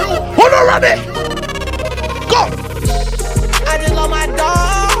Tcue. Hold on, ready. Go. I just love my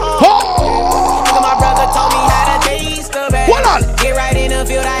dog. Oh. My brother told me how to taste the bag. Hold on. Get right in the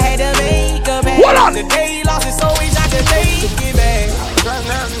field, I had to make a bag. Hold on. The day he lost it, so wish I could take it back. Driving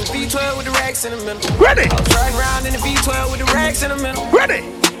around in the V12 with the racks in the middle. Ready. Driving around in the V12 with the racks in the middle. Ready.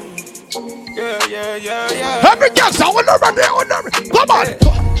 Yeah. Every gangster, hold on, ready. Come on.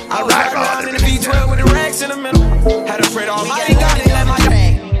 I was riding around in the V12 with the racks in the middle. Had a friend on me, ain't got it, let my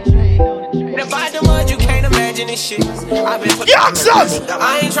drag. If I do mud, you can't imagine this shit. I've been putting youngsters.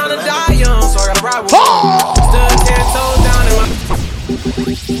 I ain't tryna die young, so I gotta ride with Stood 10 toes down in my.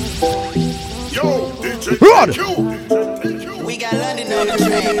 Yo, DJ Run. Tcue. We got London on the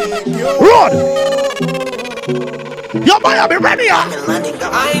track. Run. Yo, Miami, ready up.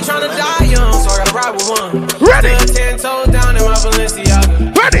 I ain't tryna die young, so I gotta ride with one. Ready. Stood 10 toes down in my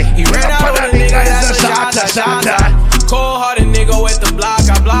Balenciaga. Ready. He ran out with a nigga that's a shot. Cold-hearted nigga with the block,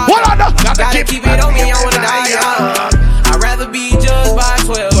 I block. What on the? Gotta keep it on me, I wanna die young. I'd rather be judged by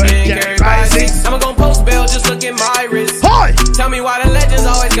 12 than carried by 6. I'ma gon' post bail, just look at my wrist. Hi. Tell me why the legends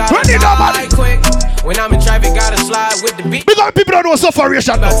always gotta die quick. When I'm in traffic, gotta slide with the beat. Because people don't know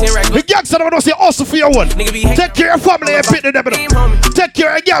sufferation now. The gangster don't know say also for your one. Take care of your family and pit them. Take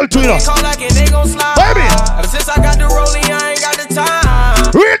care of your girl too, you know. Baby. Since I got the rolling, I ain't got the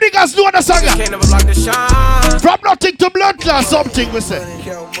time. Real niggas do the song. Can't never block the shine. From nothing to blood class, something we say.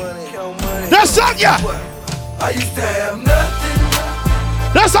 The song, yeah. I used to have nothing.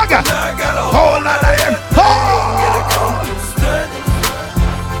 The song, yeah. I got a whole lot of him.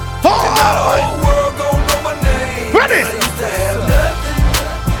 Ready?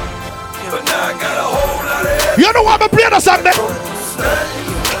 You know what I'm playing the song then?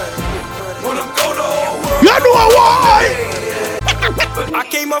 You know why? I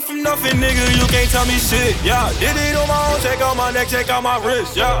came up from nothing, nigga, you can't tell me shit, yeah. Did it on my own, check out my neck, check out my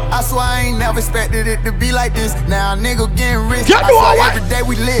wrist, yeah. I swear I ain't never expected it to be like this. Now nigga getting rich. You know what? Every day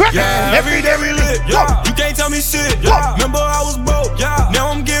we lit, yeah. Every day we lit, yeah. You can't tell me shit, yeah. Remember I was broke, yeah. Now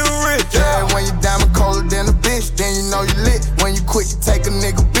I'm getting rich, yeah. When you diamond colder than a bitch, then you know you lit. When you quick to take a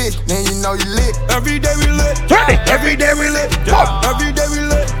nigga bitch, then you know you lit. Every day we lit, yeah. Every day we lit, yeah. Every day we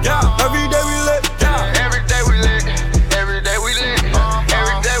lit, yeah. Every day we lit, yeah. Every day we lit. Every day we lit.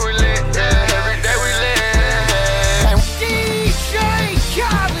 Every day we lit. Yeah. Every day we lit. DJ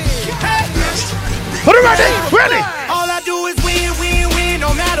Khaled. Put it ready. All I do is win,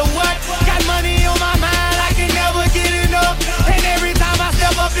 no matter what. Got money on my mind, I can never get enough. And every time I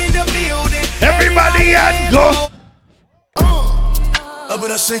step up in the building, everybody and go. Up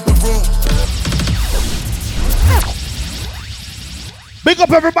and I shake the room. Big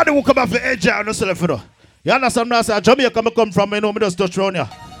up everybody who come off the edge and listen for you. You understand what I say? Jamaica come from, you know, me just touch around here.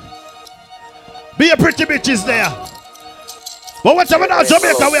 Be a pretty bitches there. But what's up now,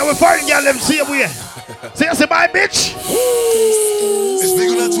 Jamaica? We have a foreign girl, them same way. See, you say, my bitch. It's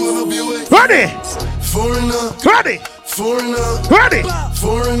big enough to ever be away. Ready. Foreigner. Ready. Foreigner. Ready.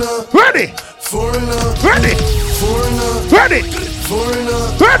 Foreigner. Ready. Foreigner. Ready. Foreigner. Ready. Foreigner.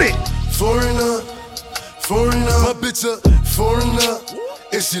 Ready. Foreigner. Foreigner. My bitch a foreigner.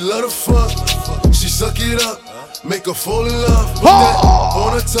 And she love to fuck. She suck it up. Make her fall in love. Put that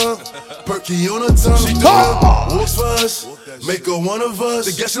on her tongue. Perky on her tongue. She down. Works for us. Make her one of us.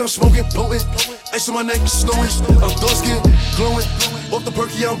 The gas that I'm smoking, potent. Ice on my neck, snowing. I'm dark skin, glowing. Off the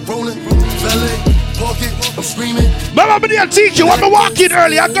perky, I'm rolling. Valet, park it, I'm screaming. Remember me and Tcue, when I walk in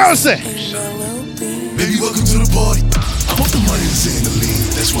early, a girl say, baby, welcome to the party. I hope the money is in the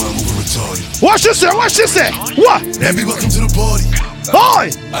lean. That's why I'm over retarded. What she say? What she say? What? Baby, welcome to the party. Boy!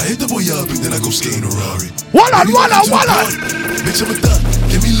 I hit the boy up and then I go skate in a Rari. One on. Bitch, I'm a thot.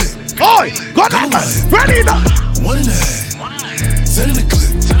 Give me lit. Boy! Go on. Ready now. 1.5. Send in the clip.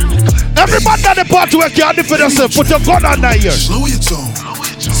 Everybody at the party where can't defend yourself. Put your gun on that here. Slow your tone.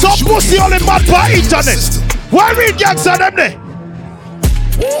 Some pussy only mad for internet. Why read gangs on them there?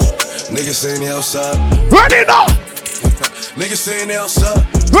 Niggas saying they outside. Ready now. Niggas saying they outside.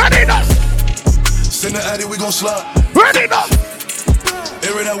 Ready now. Send the addy, we gon' slide. Ready now.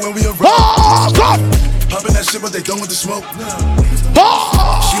 Air it out when we arrive. Oh, God. Popping that shit, but they done with the smoke.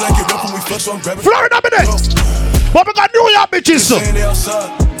 Oh. She like it rough when we fuck, so I'm grabbing. Florida, minute. But we got New York bitches, so. Saying they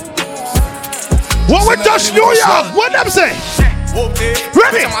outside. What we touch New York? What them say?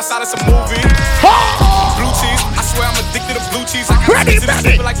 Ready? On my side of some movie. Blue cheese. I swear I'm addicted to blue cheese. I got Ready.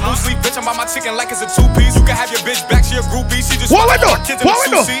 like blue sleep. Bitch, I'm by my chicken like it's a 2-piece. You can have your bitch back, she a groupie. She just what we do? What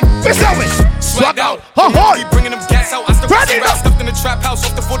we do? Miss Elvis. Swag out. Keep bringing them gas out. I still ready now. Stuffed in the trap house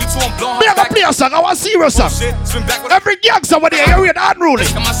off the 42. I'm blowing her back. Play a song. I want serious song. Every gangster over there, you're read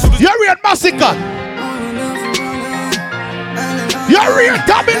unruly. You're read massacre. You're real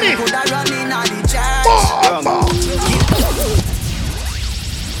Dominic.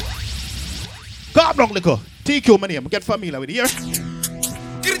 Calm down, Lico. Tcue, my name. Get familiar with it here.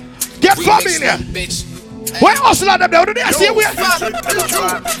 Get familiar. Where hustlers them there? What do they see where?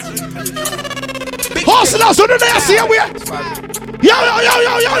 Hustlers, what do they see where? Yo.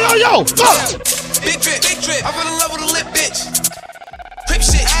 Go. Big drip. I fell in love with a lit bitch. Crip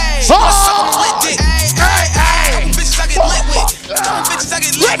shit. Oh. Lit dick. Bitches I get lit with. Bitches I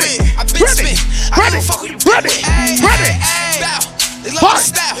get lit with. I bitch spit. I don't fuck with you. Ready. They love the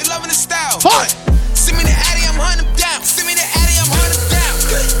style. They loving the style. Send me the addy, I'm hunting them down. Send me the addy, I'm hunting them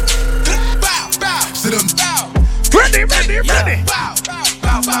down. Bow. Sit them. Ready.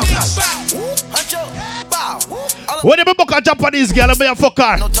 When you book a Japanese girl, I'm going to fuck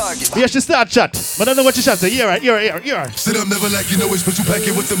her. Yeah, she start chat. But I don't know what she shot. Here. Sit them never like you know it's special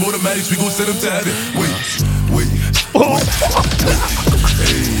packet with the automatics. We gon' send them to heaven. Wait.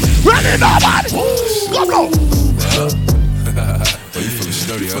 Ready now, man. Come on. You feeling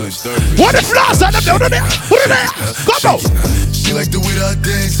sturdy. What the floss on them down there? Put it there. Come on. She like the way that I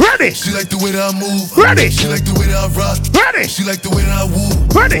dance. Ready. She like the way that I move. Ready. She like the way that I rock. Ready. She like the way that I woo.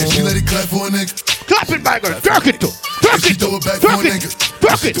 Ready. She let it clap for a nigga. Clap it, my girl. Twerk it too. She throw it back for a nigga.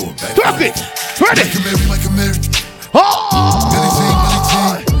 Twerk it. Ready. Michael Mary. Oh. Billie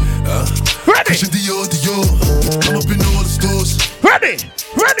Jean. Ready. Christian Dior. I'm up in all the stores. Ready.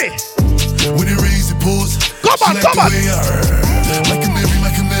 When it rains, it pours. Come on. Michael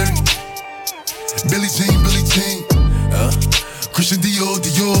Mary. Billie Jean. Christian Dior.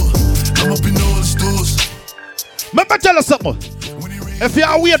 I'm up in all the stores. Let me tell you something. If you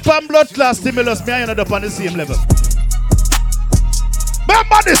are weird from blood class stimulus, me I end up on the same level.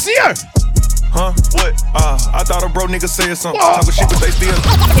 Remember this year? Huh? What? I thought a bro nigga said something. Talking shit, but they still.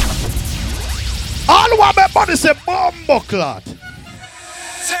 All who want my body say bombo clot.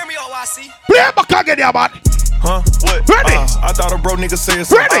 Turn me on, I see. Play back again, yeah, man. Huh? What? Ready. I thought a bro nigga said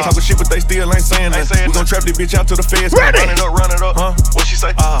something. Talking shit, but they still ain't saying that. We gon' trap this bitch out to the feds. Ready. Run it up. Huh? What she say?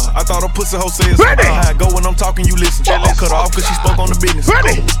 I thought a pussy hoe said something. Ready. I go when I'm talking, you listen. Cut her off cause she spoke on the business.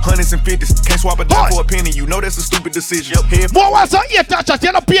 Ready. Hundreds and fifties. Can't swap a dime for a penny. You know that's a stupid decision. Head more was a ear touch. You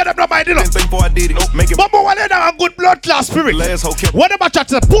don't pay them no mind, you know. Didn't think before I did it. Make it. But more one a good blood class spirit. Last hoe kept. What about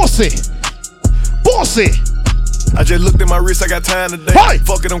chat? Pussy. I just looked at my wrist, I got time today.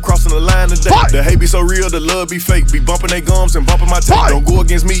 Fuck it, I'm crossing the line today. The hate be so real, the love be fake. Be bumping they gums and bumping my tape. Don't go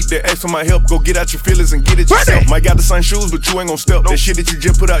against me, they ask for my help. Go get out your feelings and get it yourself. Might got the same shoes, but you ain't gon' step. That shit that you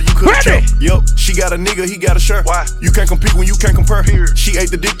just put out, you could've kept. Yup, she got a nigga, he got a shirt. Why? You can't compete when you can't compare. She ate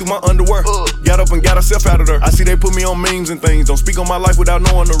the dick through my underwear. Got up and got herself out of there. I see they put me on memes and things. Don't speak on my life without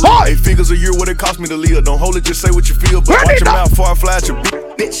knowing the real. 8 figures a year, what it cost me to live. Don't hold it, just say what you feel. But watch your mouth before I fly at your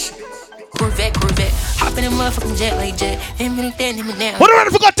bitch. Corvette. Hop in a motherfucking jet like jet. Him and then, him and now. What do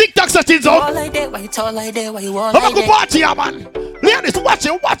you forgot TikTok settings on? All like that, why you talk like that, why you all like that? I'm a good party, yeah, man. Ladies, watch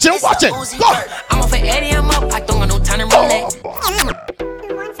it. Go. I'm off at Eddie, I'm up. I don't got no time to relax.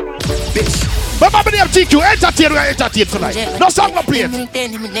 Bitch. Remember me name Tcue. Entertain tonight. No song no play.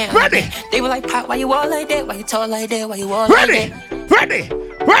 Ready. They were like, Pop, why you all like that? Why you talk like that? Why you all like that? Ready.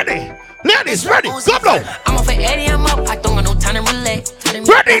 Ladies, ready. Come on. I'm off at Eddie, I'm up. I don't got no time to relax.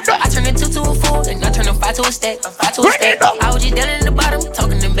 Ready. I turn a 2 to a 4, and I turn a 5 to a stack. I was just down in the bottom,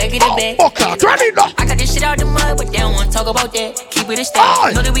 talking them back in the back. Ready. I got this shit out the mud, but they don't wanna talk about that. Keep it a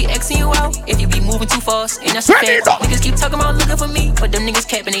stack. Know that we Xing you out if you be moving too fast. And that's a fact. Niggas keep talking about looking for me, but them niggas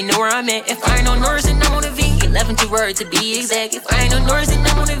capping, they know where I'm at. If I ain't on Norris, then I'm on a V. 11 to word to be exact. If I ain't on Norris, then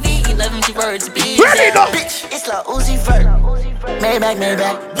I'm on a V. 11 to word to be exact. Bitch, it's like Uzi Vert. Maybach.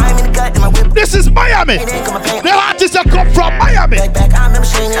 I'm in the gut in my whip. This is Miami. The artists that come from Miami.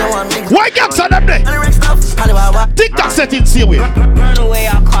 Why gangs on them there? TikTok setting, see we. Run away,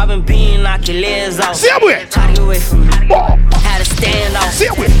 I'll carbon beam, knock your legs out. See we. Try to get away from me. Had to stand off. See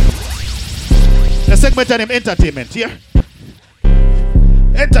we. The segment name entertainment, yeah?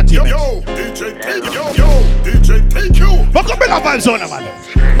 Entertainment. Yo, DJ Tcue. But come bring our vibes on, man.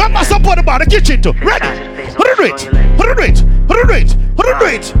 Remember support the bar, the kitchen too. Ready? How do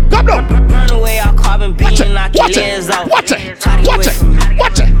it? Come down. Run away, I'll carbon beam, knock your legs out. Watch it.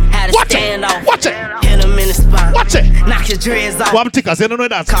 Had to stand off. Watch it. Hit him in the spine. Watch it. Knock his dreads off. One tickers, you don't know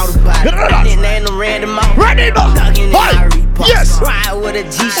that. Call the body. Didn't name them random out. Ready now. Yes. Ride with a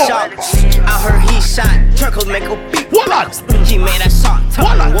G-Shock. I heard he shot. Turkle make a beat. He made that shot.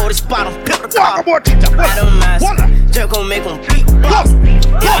 Whoa, the spot on pepper top. Right on my Turkle make him beat.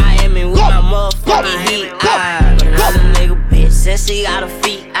 Miami with my motherfucking heat. Another nigga bitch says she got her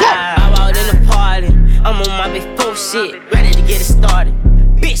feet. I'm out in the party. I'm on my big full shit. Ready to get it started.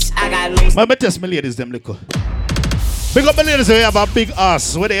 Bitch, I got no. My test my ladies them liquor. Big up my ladies who have a big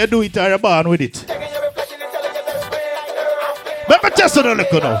ass. Whether you do it or you're born with it. Let me test the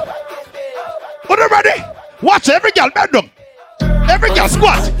liquor now. Are you ready? Watch it, every girl bend down. Every girl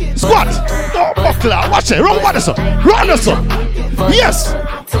squat. No buckler. Watch it. Run this up. Yes.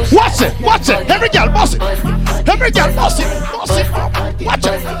 Watch it. Every girl boss it. Boss it. Watch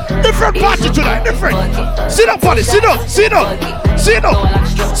it. Different party tonight. Different. Sit down, buddy. Sit down.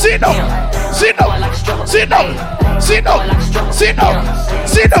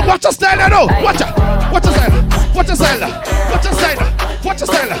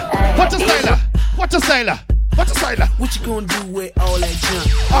 Watch your style now. Watch your style. What you gonna do with all that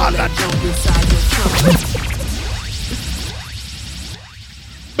junk? All that junk inside your trunk.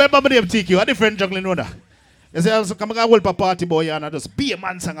 Remember my name Tcue, a different juggling runner. You say, come and hold a party boy and I just be a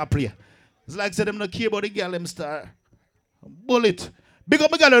man sing a prayer. It's like say them not care about the girl them star. Bullet. Big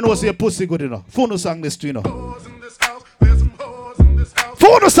up my girl and know say your pussy good enough. Phone sang this to you know.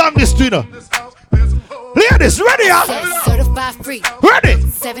 Ladies, ready, huh? Certified free. Ready.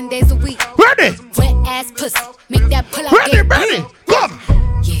 7 days a week. Ready. Wet ass pussy. Make that pull out. Ready. Come.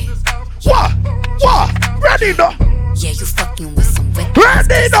 Yeah. What? Ready, no? Yeah, you fucking with some wet.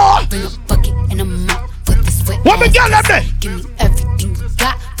 Ready, no? Bring a bucket and a mop for this wet. What me girl up there? Give me everything you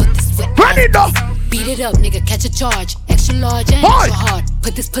got for this wet. Ready, no? Beat it up, nigga. Catch a charge. Extra large and extra hard.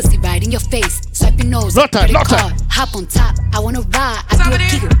 Put this pussy right in your face. Swipe your nose. Not time. Hop on top. I wanna ride. I do a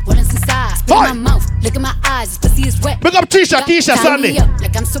giggle. What is inside? Spit in my mouth. Look at my eyes. This pussy is wet. Big up Tisha Sunday.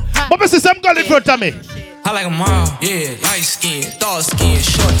 Like I'm surprised. But Mr. Sam girl in front of me. I like 'em all, yeah, light skin, dark skin,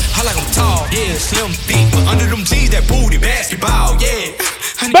 short. I like 'em tall, yeah, slim, thick. But under them jeans, that booty, basketball, yeah.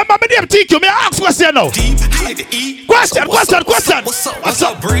 Remember me name Tcue, me ask question now. Question. What's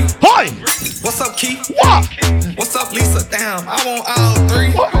up, Bree? Hi. What's up, Keith? What? What's up, Lisa? Damn, I want all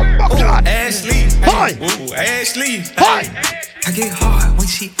three. Oh my God. Ashley. Hi. Ooh, Ashley. Hi. I get hard when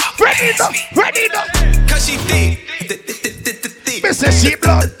she ready enough. Cause she thick. Mr. She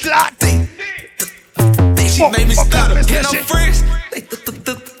blood clot. She made me stutter. And I'm fresh.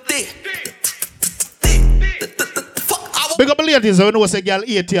 Big up ladies, I know say girl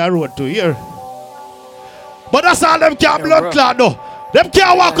 80 a road to here. But that's all them can't blood clot though. Them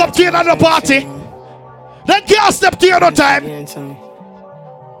can't walk up to you at the party. Them can't step to you no time.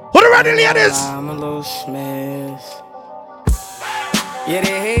 Are you ready, ladies? I'm a little smash. Yeah,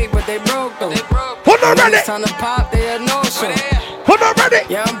 they hate, but they broke though. Who not ready? It's time to pop, they had no show. Who not ready?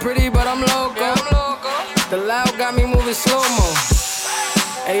 Yeah, I'm pretty, but I'm loco. The loud got me moving slow-mo.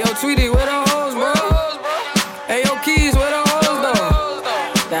 Hey, yo, Tweety, where the hoes, bro? Hey, yo, Keys, where the hoes,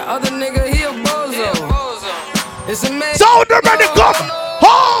 though? That other nigga, he a bozo. It's amazing. So they're ready to come.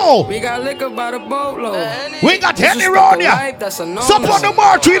 Oh! We got liquor by the boatload. We got Henny round here. Support the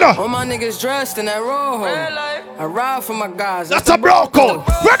march, you know. All my niggas dressed in that rojo. I ride for my guys. That's a bro code.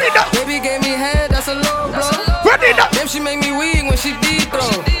 Ready now. Baby gave me head, that's a low blow. Ready now. Damn, she make me weak when she deep throw.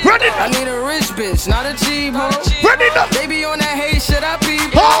 Ready now. I need a rich bitch, not a cheap hoe. Ready now. Baby on that hate shit, I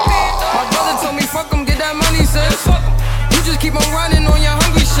peep. Oh. My brother told me fuck him, get that money, sis. You just keep on running on your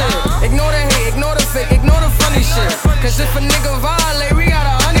hungry shit. Ignore the hate, ignore the fake, ignore the funny shit. Cause if a nigga violate, we got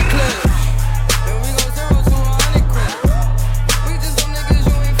 100 clips. Then we go 0 to 100 clips. We just some niggas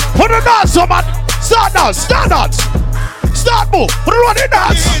you ain't fucking. Put it on, so man. Start dance. Start move. Run in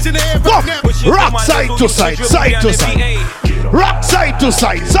dance. Come. Rock side to side, side to side. Rock side to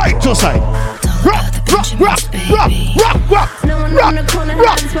side, side to side. Rock, rock, rock, rock, rock, rock, rock,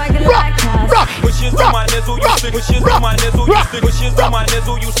 rock,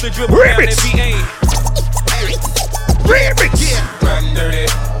 remix. Remix.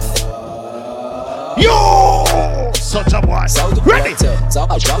 Yo, such a boy. Ready?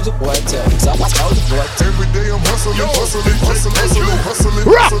 Every day I'm hustling, hustling, hustling, hustling,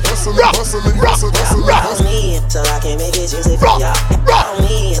 rock, hustling, rock, hustling, rock, hustling, rock.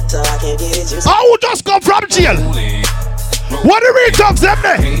 I will just come from jail. What do we talk them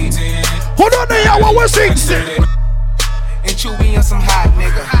there? Hold on there, what we sing? And Tcue on some hot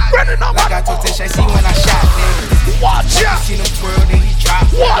nigga. Ready now, like I told Tish, I see when I shot nigga. Watch ya. See them twirl, then he drop.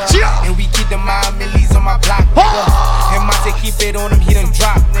 Watch ya. And we keep the mind millies on my block, nigga. And Monte keep it on him, he done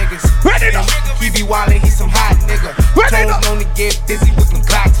drop niggas. Ready now. He be wildin', he some hot nigga. Ready now. Known to get busy with them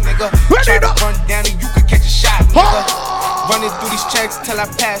clocks, nigga. Ready now. Run down and you could catch a shot, nigga. Running through these checks till I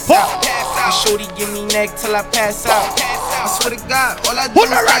pass out. And shorty give me neck till I pass out. I swear to God, all I do is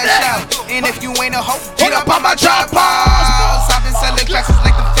cash out. And if you ain't a hoe, get up on my tripod. I've been selling classes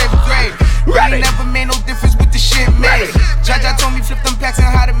like the 5th grade. Really never made no difference with the shit made. Jaja told me flip them packs and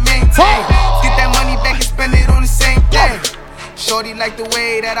how to maintain. Get that money back and spend it on the same thing. Shorty like the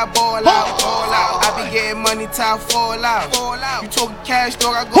way that I ball out, ball out. I be getting money till I fall out. You talking cash,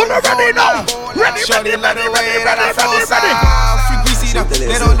 dog, I go ready now. Shorty like the way that I fall out. Free greasy though,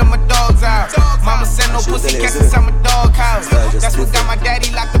 let all of my dogs out. Mama said no pussy cats inside my dog house. That's what got my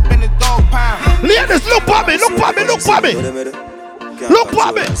daddy locked up in the dog pound. Ladies, look for me, look for me, look for me. Look for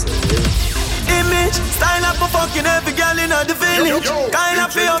me. Image, style up for fucking every girl in the village. Kind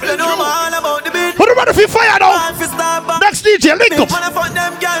of feel up, you know all about the beat. Put them on the feet fire now. Next DJ, link up.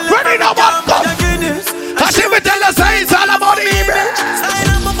 Ready now, man, come. I see me tell us it's all about the image.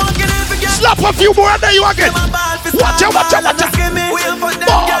 Slap a few more and there you again. Watch out, watch out, watch out.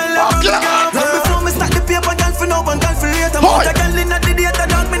 Before me start the paper, girl for no one, girl for later. More the girl in the data,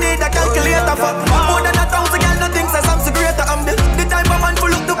 dog, me need a calculator. For more than 1,000 girl, nothing says I'm so greater. I'm the type of man who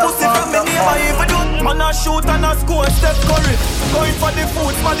look the pussy from me name. I even do. Man a shoot and a score, Steph Curry. Going for the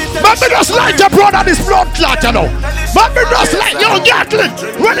food, man it. Man me just like your brother this blood clot, you know. Man me just like your Gatling.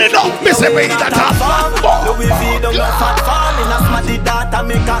 Running up, me say me that top. We feed them a fat farm in a smarty data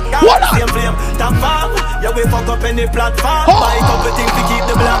make a gas. Same flame, top farm. Yeah, we fuck up any platform. Buy a couple things to keep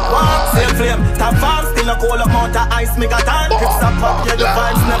the black warm. Same flame, top farm. Still a cold amount of ice, me got on. It's a pop, yeah, the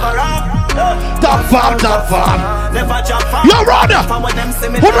vibes never wrong. Top farm, top farm. Never jump farm. You're running.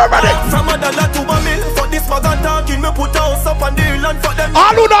 Who are ready? From $1 to $1 million. For this bag of talking, me put a house up on the hill and for them.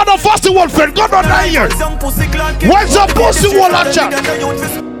 All who know the first one, friend, go on that here. What's a pussy wall and chat?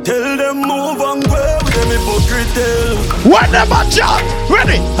 Tell them move and go with them hypocrite tell. Whenever chat,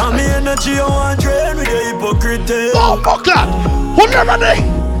 ready? And me energy I want drain with the hypocrite tell. Oh, fuck that. Who never ready?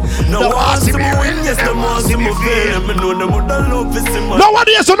 No one see me win, yes, the man see me fail. Me know them would love to see my.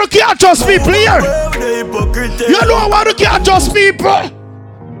 Nowadays you can't trust people here. You know why you can't trust people?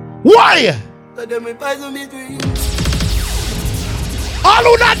 Why? All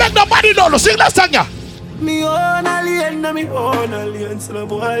who not make nobody know. Sing that song, yeah. Me own alien, me own alien, so the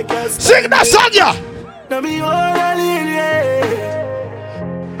boy can't sing that song, yeah. Me own alien, yeah.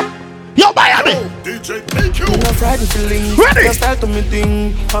 Yo, Miami. DJ Tcue. I'm not frightened feelings. Ready? Just start to me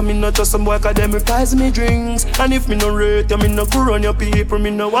thing. I mean not just some boy cause them prize me drinks. And if me no rate, I mean no go run your people. Me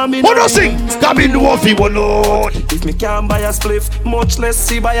no want me no. Who don't sing? Come in no fee one load. If me can't buy a spliff, much less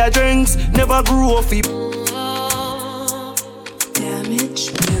see buy a drinks. Never grew up fee.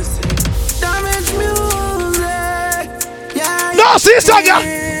 Damage music. Damage music. Yeah. No, see song, yeah.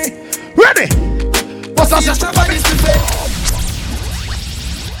 Ready? What's that?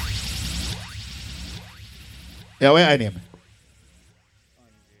 Yeah, where I name?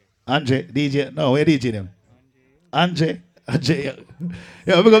 Andre, DJ. No, where DJ name? Andre. Yeah,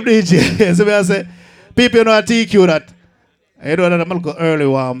 become DJ. So I say, people know Tcue that. You know that I'm going to go early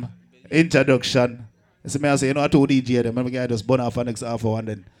warm introduction. So I say, you know, I told DJ them. I'm going to just burn off the next half hour and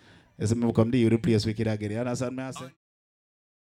then. So I come to you replace Wicked again. You understand me? I say?